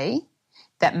every day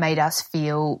that made us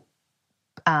feel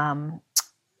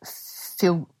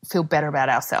better about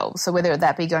ourselves. So whether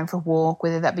that be going for a walk,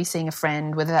 whether that be seeing a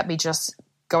friend, whether that be just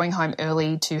going home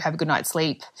early to have a good night's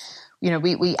sleep.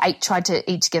 We tried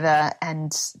to eat together,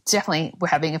 and definitely we're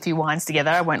having a few wines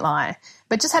together, I won't lie.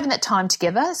 But just having that time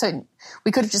together, so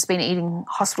we could have just been eating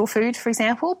hospital food, for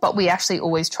example, but we actually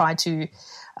always tried to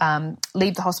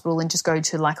leave the hospital and just go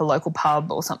to like a local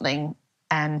pub or something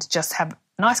and just have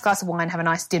a nice glass of wine, have a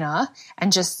nice dinner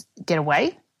and just get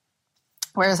away.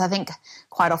 Whereas I think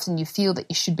quite often you feel that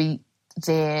you should be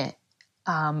there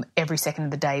every second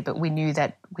of the day, but we knew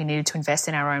that we needed to invest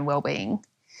in our own well-being.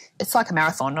 It's like a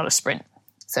marathon, not a sprint.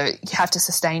 So you have to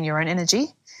sustain your own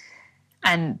energy,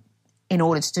 and in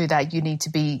order to do that, you need to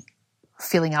be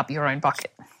filling up your own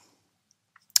bucket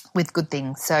with good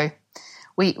things. So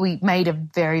we made a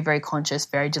very, very conscious,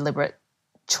 very deliberate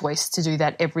choice to do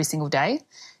that every single day,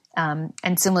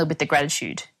 and similar with the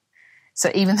gratitude. So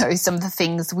even though some of the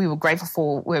things we were grateful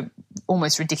for were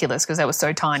almost ridiculous because they were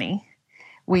so tiny,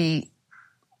 we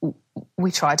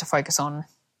tried to focus on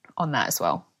that as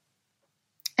well.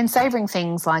 And savouring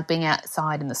things like being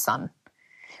outside in the sun,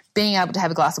 being able to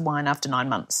have a glass of wine after 9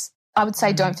 months. I would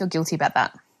say don't feel guilty about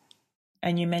that.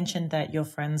 And you mentioned that your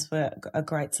friends were a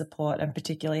great support, and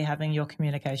particularly having your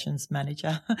communications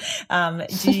manager.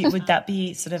 Would that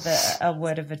be sort of a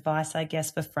word of advice, I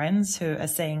guess, for friends who are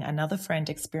seeing another friend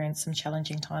experience some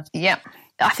challenging times? Yeah,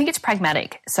 I think it's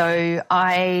pragmatic. So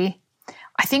I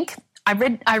think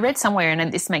I read somewhere,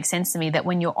 and this makes sense to me, that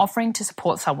when you're offering to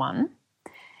support someone,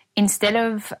 instead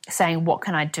of saying, what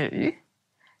can I do,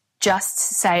 just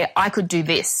say, I could do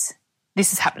this.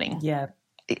 This is happening. Yeah.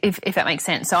 If that makes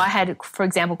sense. So I had, for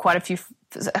example, quite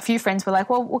a few friends were like,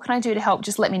 well, what can I do to help?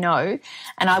 Just let me know.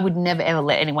 And I would never, ever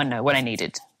let anyone know what I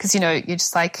needed because, you're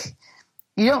just like,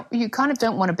 you kind of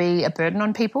don't want to be a burden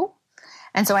on people.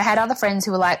 And so I had other friends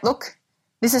who were like, look,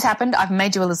 this has happened. I've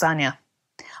made you a lasagna.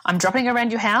 I'm dropping it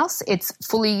around your house. It's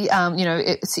fully,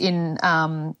 it's in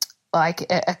like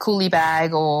a coolie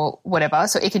bag or whatever.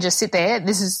 So it can just sit there.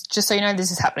 This is just so you know,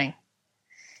 this is happening.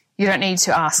 You don't need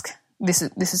to ask. This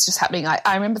is just happening.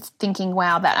 I remember thinking,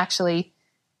 wow, that actually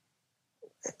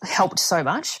helped so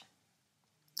much.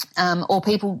 Or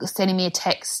people sending me a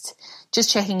text, just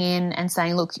checking in and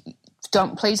saying, look,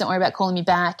 please don't worry about calling me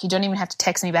back. You don't even have to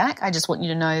text me back. I just want you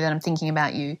to know that I'm thinking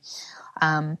about you.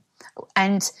 And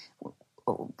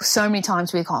so many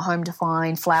times we got home to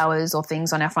find flowers or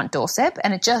things on our front doorstep,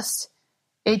 and it just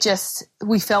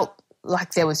we felt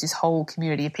like there was this whole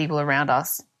community of people around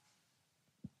us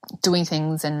doing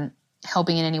things and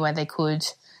helping in any way they could.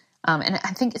 And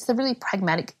I think it's the really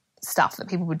pragmatic stuff that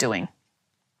people were doing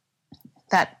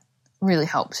that really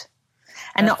helped.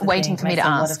 And not waiting for me to ask.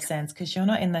 Makes a lot of sense because you're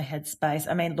not in the headspace.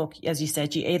 I mean, look, as you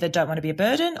said, you either don't want to be a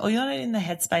burden or you're not in the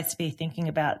headspace to be thinking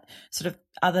about sort of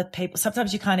other people.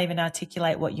 Sometimes you can't even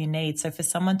articulate what you need. So for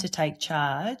someone to take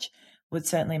charge would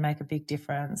certainly make a big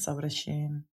difference, I would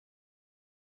assume.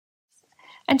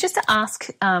 And just to ask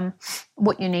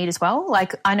what you need as well.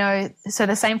 Like I know, so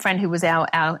the same friend who was our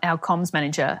comms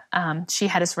manager, she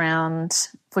had us round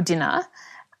for dinner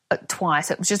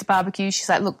twice. It was just a barbecue. She's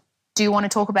like, look, do you want to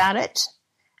talk about it?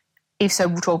 If so,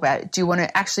 we'll talk about it. Do you want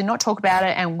to actually not talk about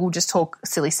it and we'll just talk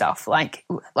silly stuff like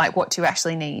what do you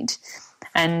actually need?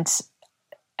 And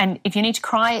if you need to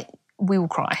cry, we will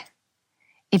cry.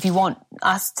 If you want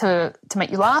us to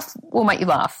make you laugh, we'll make you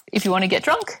laugh. If you want to get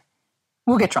drunk,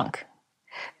 we'll get drunk.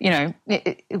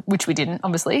 Which we didn't,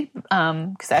 obviously,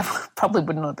 because that probably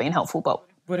wouldn't have been helpful, but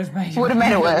would have made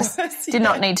it worse. Did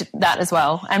not need that as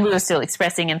well. And we were still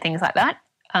expressing and things like that.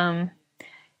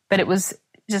 But it was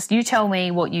just, you tell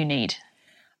me what you need.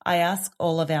 I ask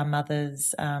all of our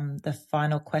mothers the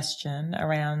final question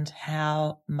around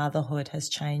how motherhood has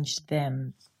changed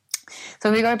them.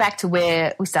 So we go back to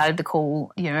where we started the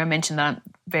call. I mentioned that I'm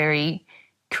very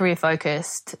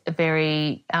career-focused,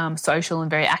 very social and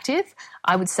very active.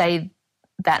 I would say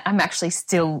that I'm actually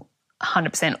still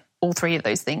 100% all three of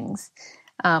those things.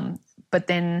 But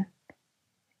then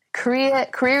career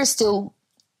is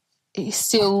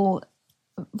still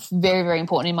very, very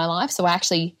important in my life. So I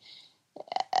actually,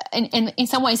 in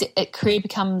some ways, career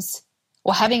becomes,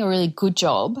 or having a really good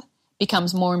job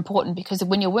becomes more important, because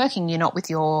when you're working, you're not with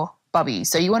your bubby.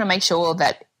 So you want to make sure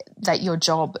that your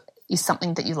job is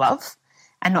something that you love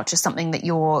and not just something that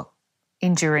you're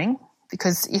enduring.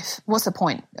 Because what's the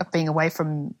point of being away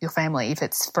from your family if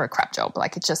it's for a crap job?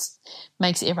 Like, it just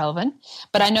makes it irrelevant.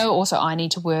 But I know also I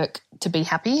need to work to be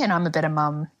happy, and I'm a better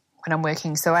mum when I'm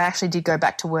working. So I actually did go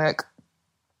back to work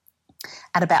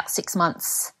at about 6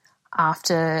 months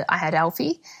after I had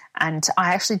Alfie, and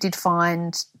I actually did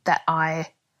find that I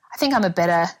think I'm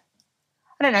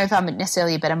I don't know if I'm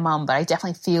necessarily a better mum, but I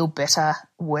definitely feel better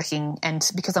working. And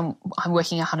because I'm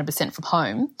working 100% from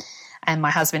home, and my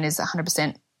husband is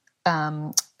 100%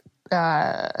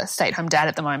 stay-at-home dad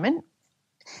at the moment,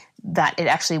 that it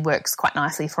actually works quite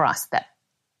nicely for us.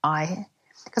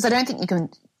 Because I don't think you can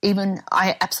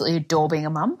I absolutely adore being a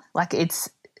mum. Like, it's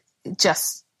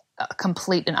just a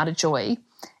complete and utter joy,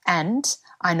 and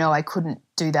I know I couldn't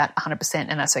do that 100%,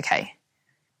 and that's okay.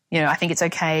 I think it's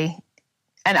okay,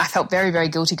 and I felt very, very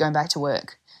guilty going back to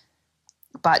work,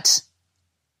 but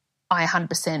I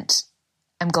 100%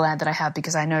 am glad that I have,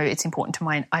 because I know it's important to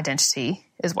my identity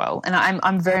as well. And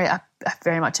I'm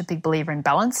very much a big believer in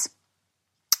balance.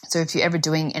 So if you're ever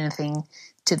doing anything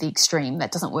to the extreme,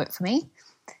 that doesn't work for me.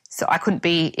 So I couldn't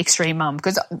be extreme mum,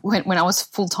 because when I was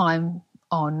full-time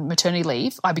on maternity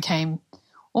leave, I became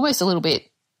almost a little bit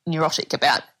neurotic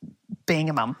about being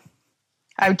a mum.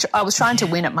 I was trying to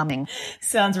win at mumming.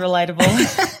 Sounds relatable.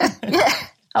 Yeah.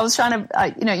 I was trying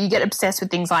to, you get obsessed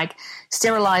with things like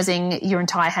sterilising your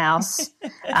entire house.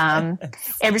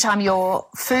 Every time your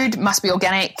food must be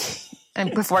organic.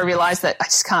 And before I realised that I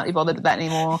just can't be bothered with that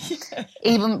anymore. Yeah.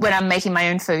 Even when I'm making my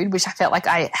own food, which I felt like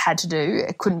I had to do,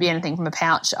 it couldn't be anything from a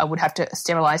pouch. I would have to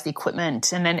sterilise the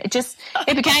equipment. And then it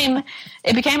became a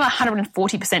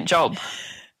 140% job.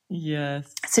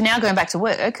 Yes. So now going back to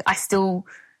work, I still,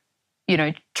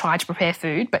 try to prepare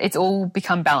food, but it's all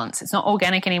become balanced. It's not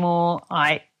organic anymore.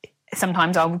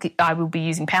 Sometimes I will be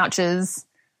using pouches.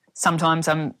 Sometimes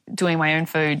I'm doing my own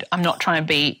food. I'm not trying to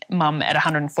be mum at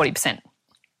 140%.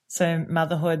 So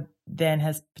motherhood then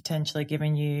has potentially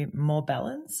given you more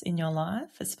balance in your life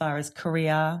as far as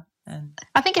career and...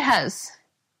 I think it has.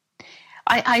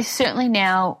 I certainly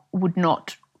now would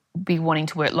not be wanting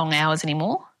to work long hours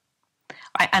anymore.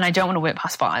 And I don't want to work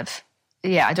past 5.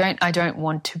 Yeah, I don't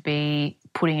want to be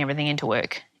putting everything into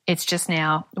work. It's just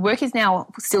now, work is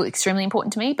now still extremely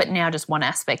important to me, but now just one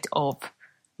aspect of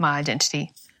my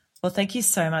identity. Well, thank you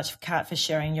so much, Kat, for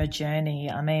sharing your journey.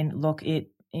 I mean, look,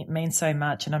 it means so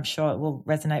much, and I'm sure it will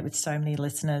resonate with so many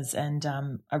listeners, and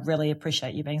I really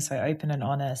appreciate you being so open and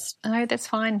honest. Oh, that's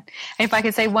fine. If I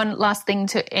could say one last thing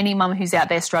to any mum who's out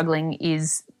there struggling,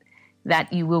 is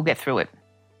that you will get through it.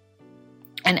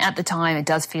 And at the time, it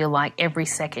does feel like every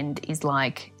second is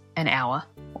like an hour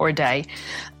or a day,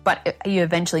 but you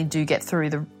eventually do get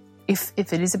through if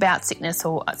it is about sickness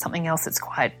or something else that's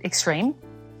quite extreme,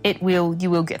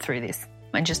 you will get through this,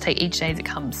 and just take each day as it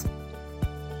comes.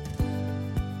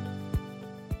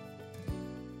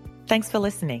 Thanks for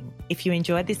listening. If you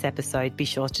enjoyed this episode, be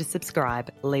sure to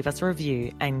subscribe, leave us a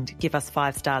review, and give us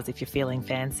 5 stars if you're feeling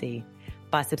fancy.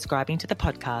 By subscribing to the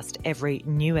podcast, every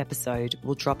new episode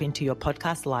will drop into your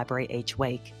podcast library each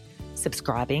week.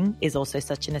 Subscribing is also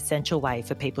such an essential way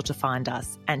for people to find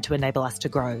us and to enable us to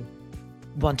grow.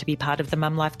 Want to be part of the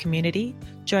Mum Life community?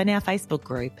 Join our Facebook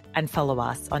group and follow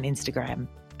us on Instagram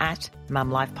 @Mum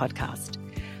Life Podcast.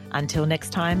 Until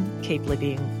next time, keep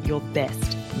living your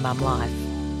best mum life.